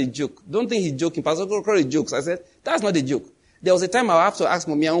 that's not a joke. Don't think he's joking. Pastor Corey jokes. I said, that's not a joke. There was a time I have to ask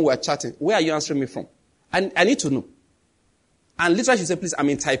Mommy when we were chatting, where are you answering me from? And I need to know. And literally she said, please, I'm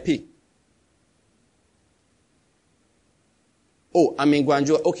in Taipei. Oh, I'm in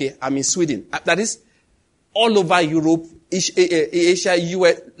Guangzhou. Okay, I'm in Sweden. That is all over Europe, Asia,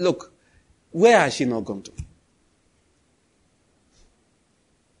 US. Look, where has she not gone to?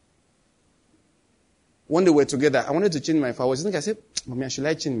 One day we were together. I wanted to change my phone. I said, Mommy, should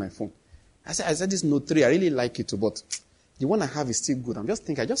I change my phone? I said this Note 3, I really like it too, but the one I have is still good. I'm just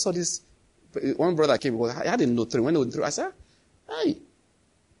thinking, I just saw this. One brother came, because I had a Note 3. When Note 3, I said, hi.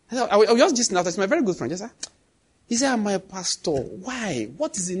 I was just listening after. It's my very good friend. He said, I'm my pastor. Why?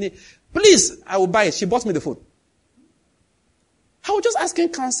 What is the name? Please, I will buy it. She bought me the phone. I was just asking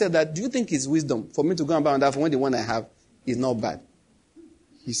counsel that, do you think it's wisdom for me to go and buy that phone when the one I have is not bad?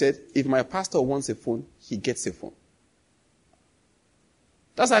 He said, if my pastor wants a phone, he gets a phone.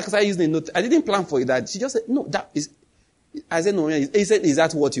 That's why I started using a note. I didn't plan for it. That she just said, no, that is. I said, no. He said, is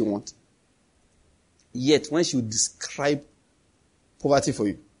that what you want? Yet, when she would describe poverty for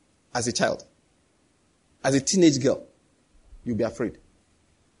you as a child, as a teenage girl, you'll be afraid.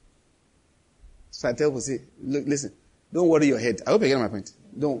 So I tell people, say, look, listen, don't worry your head. I hope you get my point.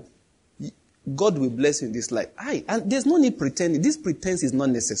 Don't. God will bless you in this life. And there's no need pretending. This pretense is not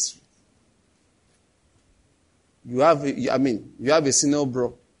necessary. You have a senior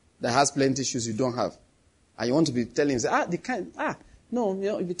bro that has plenty shoes you don't have. And you want to be telling him, no,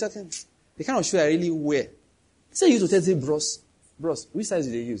 if you're talking, the kind of shoe I really wear. Say you to tell, say, bros, which size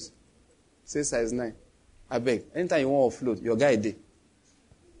do they use? Say size 9. I beg. Anytime you want to offload, your guy there.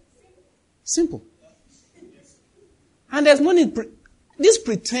 Simple. And there's no need. This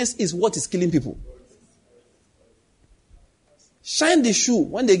pretense is what is killing people. Shine the shoe.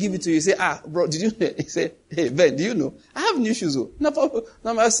 When they give it to you, you say, bro, did you know? He say, hey, Ben, do you know? I have new shoes. Oh.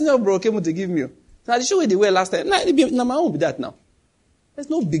 Now my senior bro came to give me. Now the shoe they wear last time. Now my own be that now. There's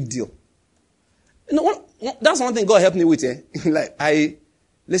no big deal. That's one thing God helped me with.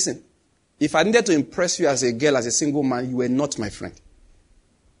 Listen, if I needed to impress you as a girl, as a single man, you were not my friend.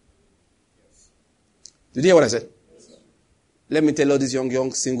 Did you hear what I said? Let me tell all these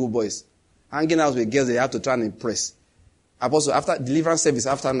young single boys, hanging out with girls they have to try and impress. Apostle, after deliverance service,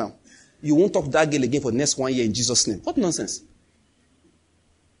 after now, you won't talk to that girl again for the next 1 year in Jesus' name. What nonsense?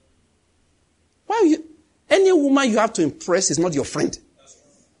 Any woman you have to impress is not your friend.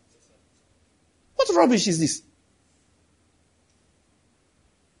 What rubbish is this?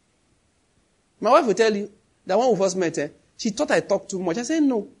 My wife will tell you that when we first met, she thought I talked too much. I said,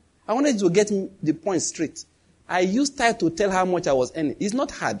 no. I wanted to get the point straight. I used time to tell how much I was earning. It's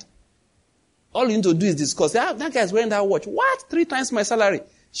not hard. All you need to do is discuss. That guy's wearing that watch. What? 3 times my salary.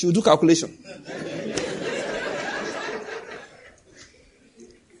 She will do calculation.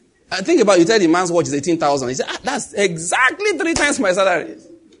 I think about you tell the man's watch is 18,000. He said, that's exactly 3 times my salary.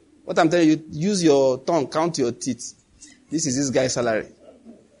 What I'm telling you, use your tongue, count your teeth. This is this guy's salary.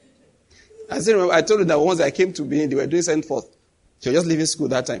 I told you that once I came to Benin, they were doing send forth. She was just leaving school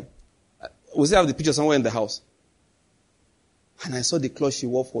that time. We still have the picture somewhere in the house. And I saw the cloth she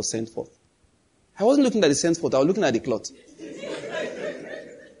wore for sent forth. I wasn't looking at the sent forth, I was looking at the cloth.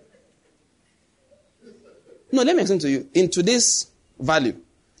 No, let me explain to you. In today's value,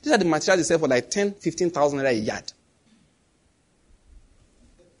 these are the materials they sell for like 10, 15,000 naira a yard.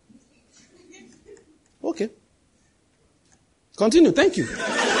 Okay. Continue, thank you.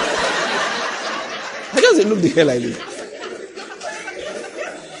 I just didn't look the hell like this.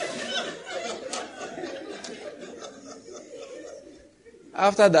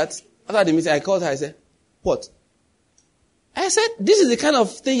 After the meeting, I called her. I said, what? I said, this is the kind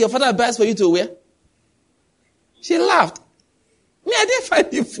of thing your father buys for you to wear. She laughed. Me, I didn't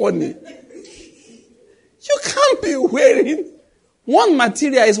find it funny. You can't be wearing one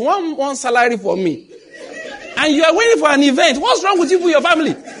material is one salary for me. And you are waiting for an event. What's wrong with you for your family?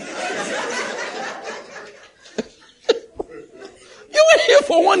 You went here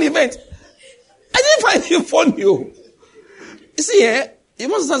for one event. I didn't find it funny. You see, at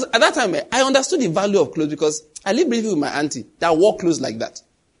that time, I understood the value of clothes because I lived briefly with my auntie that wore clothes like that.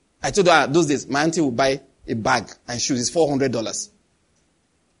 I told her those days, my auntie would buy a bag and shoes. It's $400.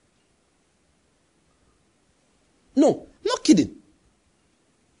 No, not kidding.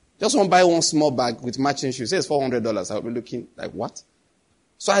 Just want to buy one small bag with matching shoes. Say it's $400. I'll be looking like, what?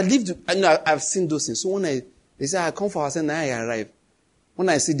 So I've seen those things. So when they say, I come for her, I say, now I arrive. When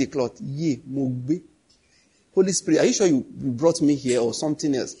I see the cloth, Mogbe. Holy Spirit, are you sure you brought me here or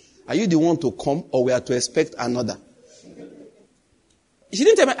something else? Are you the one to come or we are to expect another? She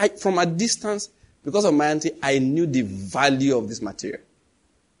didn't tell me, from a distance, because of my auntie, I knew the value of this material.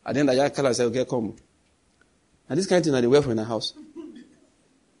 At the end, I just called her and said, okay, come. And this kind of thing that they wear for in her house.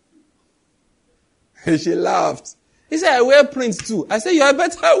 And she laughed. He said, I wear prints too. I said, you had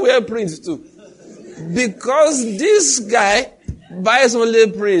better wear prints too. Because this guy buys only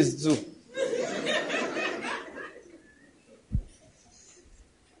prints too.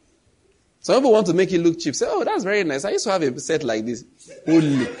 Some people want to make it look cheap. Say, oh, that's very nice. I used to have a set like this.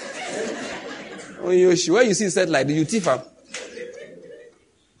 Only. Where you see a set like this, you thief am.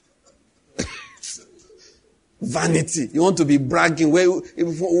 Vanity. You want to be bragging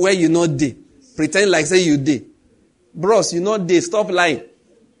where you not dey. Pretend like say you dey. Bros, you not dey. Stop lying.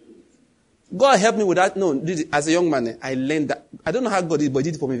 God helped me with that. No, as a young man, I learned that. I don't know how God did, but he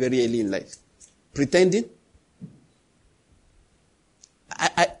did it for me very early in life. Pretending.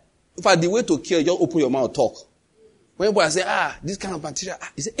 In fact, the way to kill, just open your mouth, talk. When boy say, this kind of material,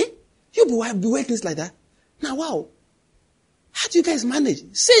 he say, you be wearing things like that? Now, wow. How do you guys manage?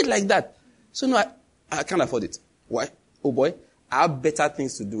 Say it like that. So no, I can't afford it. Why? Oh boy, I have better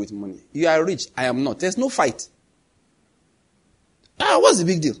things to do with money. You are rich, I am not. There's no fight. What's the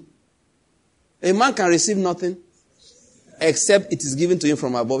big deal? A man can receive nothing except it is given to him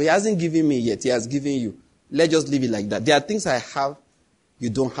from above. He hasn't given me yet. He has given you. Let's just leave it like that. There are things I have you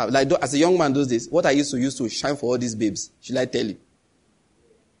don't have. Like as a young man those days, what I used to shine for all these babes. Should I tell you?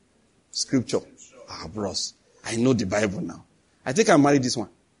 Scripture. Bros. I know the Bible now. I think I married this one.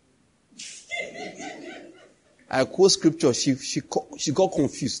 I quote scripture. She got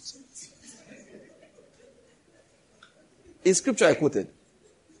confused. It's scripture I quoted.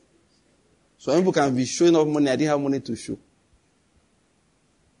 So people can be showing off money. I didn't have money to show.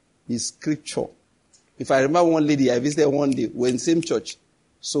 It's scripture. If I remember one lady I visited one day, we're in the same church.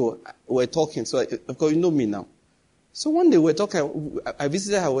 So we're talking. So of course you know me now. So one day we're talking. I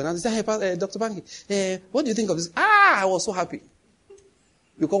visited her and I said, "Hey, Dr. Banky, what do you think of this?" I was so happy.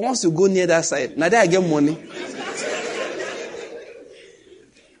 Because once you go near that side, now there I get money.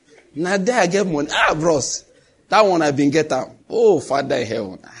 Now there I get money. Bros. That one I've been getting. Oh, Father in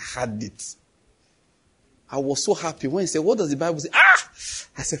heaven. I had it. I was so happy when he said, what does the Bible say?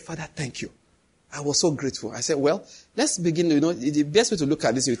 I said, Father, thank you. I was so grateful. I said, well, let's begin. The best way to look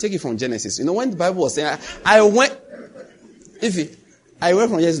at this, you take it from Genesis. When the Bible was saying, I went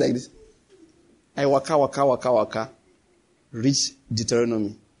from Genesis like this. I waka, reached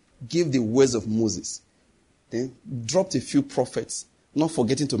Deuteronomy, gave the words of Moses, then dropped a few prophets, not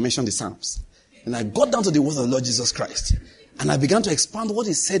forgetting to mention the Psalms. And I got down to the words of the Lord Jesus Christ. And I began to expand what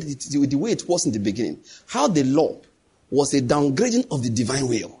he said, the way it was in the beginning. How the law was a downgrading of the divine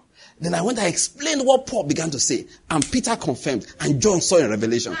will. Then I explained what Paul began to say. And Peter confirmed. And John saw in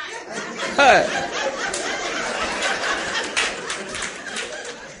Revelation.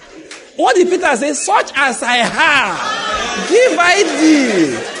 What did Peter say? Such as I have, give I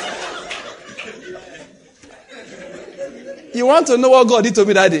thee. You want to know what God did to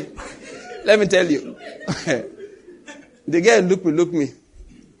me that day? Let me tell you. The guy looked me.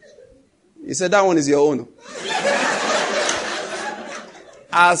 He said, that one is your own.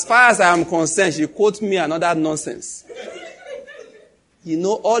 As far as I am concerned, she quoted me another nonsense.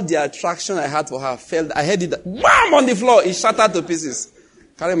 All the attraction I had for her fell. I heard it. Wham! On the floor. It shattered to pieces.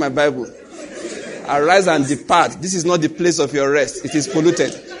 Carry my Bible. Arise and depart. This is not the place of your rest. It is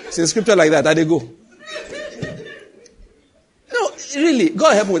polluted. It's in scripture like that. There they go. No, really.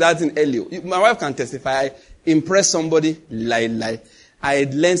 God help me with that thing earlier. My wife can testify. I impress somebody. Lie. I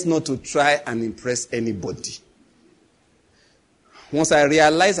learned not to try and impress anybody. Once I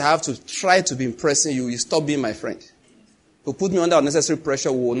realize I have to try to be impressing you, you stop being my friend. To put me under unnecessary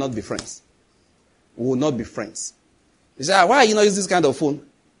pressure, we will not be friends. We will not be friends. You say, why are you not using this kind of phone?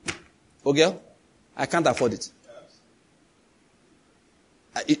 Oh, girl, I can't afford it.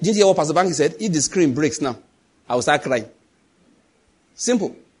 Did you hear what Pastor Banky said? If the screen breaks now, I will start crying.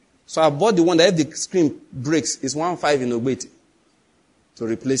 Simple. So I bought the one that if the screen breaks, it's 1.5 in Ogbete to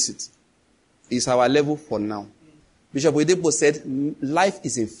replace it. It's our level for now. Bishop Oyedepo said, life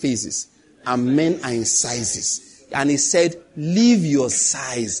is in phases and men are in sizes. And he said, leave your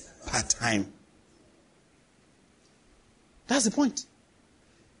size per time. That's the point.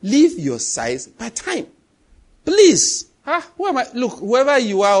 Leave your size per time. Please. Who am I? Look, whoever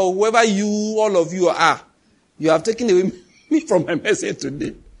you are or whoever all of you are, you have taken away me from my message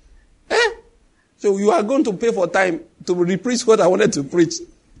today. So you are going to pay for time to repreach what I wanted to preach.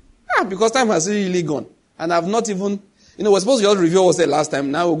 Because time has really gone. And I've not even, we're supposed to just review what was said last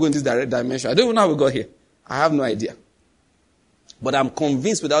time. Now we're going to this direct dimension. I don't even know how we got here. I have no idea. But I'm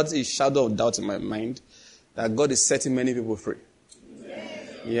convinced without a shadow of doubt in my mind that God is setting many people free.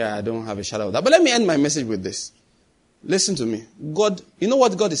 Yeah, I don't have a shadow of that. But let me end my message with this. Listen to me. God, you know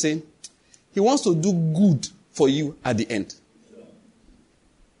what God is saying? He wants to do good for you at the end.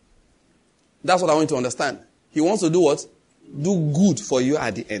 That's what I want you to understand. He wants to do what? Do good for you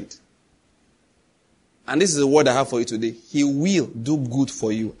at the end. And this is the word I have for you today. He will do good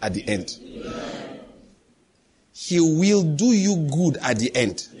for you at the end. Amen. He will do you good at the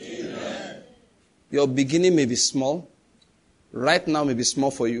end. Amen. Your beginning may be small. Right now may be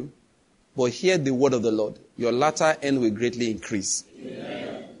small for you. But hear the word of the Lord. Your latter end will greatly increase.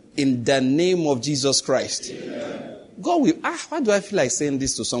 Amen. In the name of Jesus Christ. Amen. God will, why do I feel like saying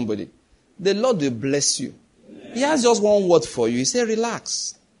this to somebody? The Lord will bless you. Amen. He has just one word for you. He said,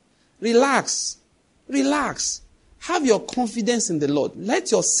 relax. Relax. Relax. Have your confidence in the Lord.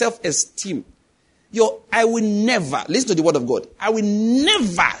 Let your self-esteem. I will never, listen to the word of God. I will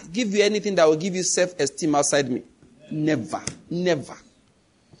never give you anything that will give you self-esteem outside me. Never. Never.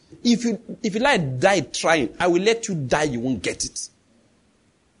 If you like die trying, I will let you die, you won't get it.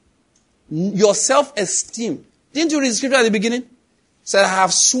 Your self-esteem. Didn't you read the scripture at the beginning? It said, I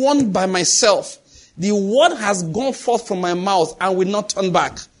have sworn by myself. The word has gone forth from my mouth and will not turn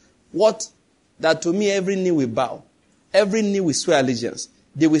back. What? that to me every knee will bow, every knee will swear allegiance.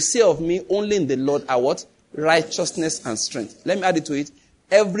 They will say of me, only in the Lord are what? Righteousness and strength. Let me add it to it.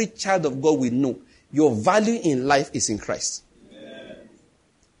 Every child of God will know your value in life is in Christ. Amen.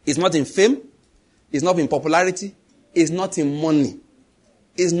 It's not in fame. It's not in popularity. It's not in money.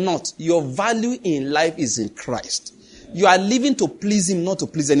 It's not. Your value in life is in Christ. You are living to please Him, not to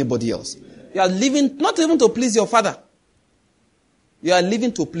please anybody else. You are living not even to please your father. You are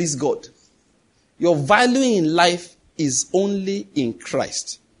living to please God. Your value in life is only in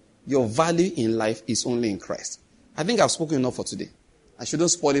Christ. Your value in life is only in Christ. I think I've spoken enough for today. I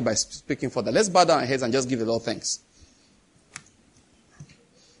shouldn't spoil it by speaking further. Let's bow down our heads and just give the Lord thanks.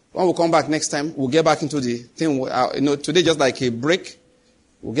 When we come back next time, we'll get back into the thing. Today just like a break,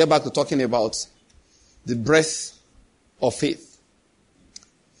 we'll get back to talking about the breath of faith.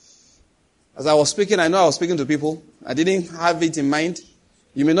 As I was speaking, I know I was speaking to people. I didn't have it in mind.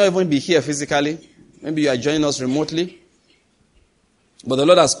 You may not even be here physically. Maybe you are joining us remotely. But the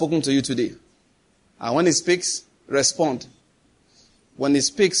Lord has spoken to you today. And when He speaks, respond. When He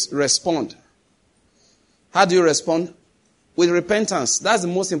speaks, respond. How do you respond? With repentance. That's the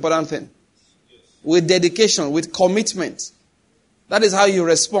most important thing. With dedication, with commitment. That is how you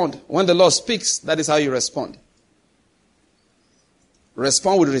respond. When the Lord speaks, that is how you respond.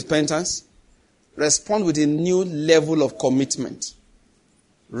 Respond with repentance. Respond with a new level of commitment.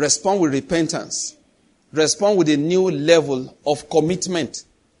 Respond with repentance. Respond with a new level of commitment.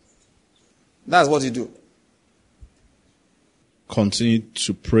 That's what you do. Continue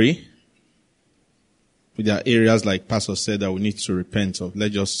to pray. There are areas, like Pastor said, that we need to repent of.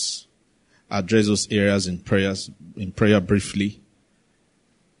 Let's just address those areas in prayer briefly.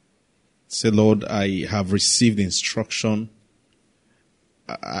 Say, Lord, I have received instruction.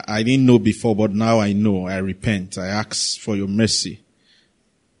 I didn't know before, but now I know. I repent. I ask for your mercy.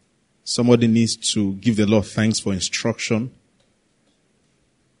 Somebody needs to give the Lord thanks for instruction.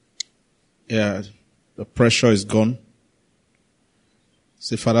 Yeah, the pressure is gone.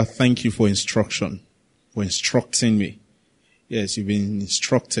 Say, Father, thank you for instruction, for instructing me. Yes, you've been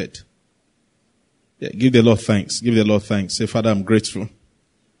instructed. Yeah, give the Lord thanks. Give the Lord thanks. Say, Father, I'm grateful.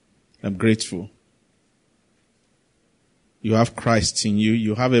 I'm grateful. You have Christ in you.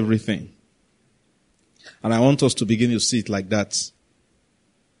 You have everything. And I want us to begin to see it like that.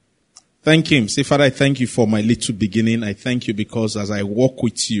 Thank Him. Say, Father, I thank you for my little beginning. I thank you because as I walk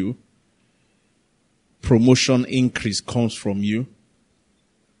with you, promotion increase comes from you.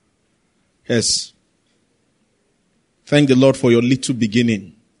 Yes. Thank the Lord for your little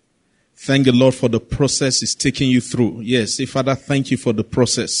beginning. Thank the Lord for the process He's taking you through. Yes. Say, Father, thank you for the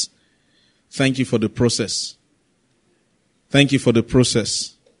process. Thank you for the process. Thank you for the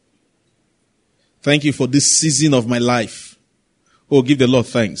process. Thank you for this season of my life. Oh, give the Lord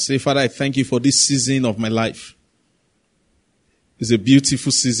thanks. Say, Father, I thank you for this season of my life. It's a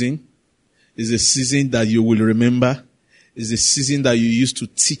beautiful season. It's a season that you will remember. It's a season that you used to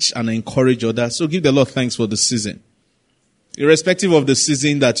teach and encourage others. So give the Lord thanks for the season. Irrespective of the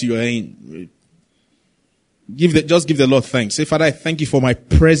season that you are in, just give the Lord thanks. Say, Father, I thank you for my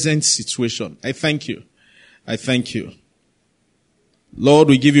present situation. I thank you. I thank you. Lord,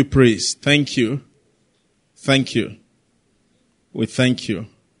 we give you praise. Thank you. Thank you. We thank you.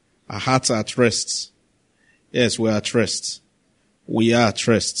 Our hearts are at rest. Yes, we are at rest. We are at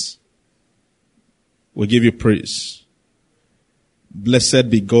rest. We give you praise. Blessed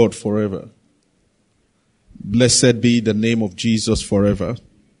be God forever. Blessed be the name of Jesus forever.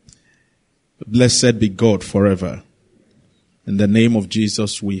 Blessed be God forever. In the name of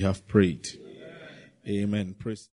Jesus we have prayed. Amen. Praise.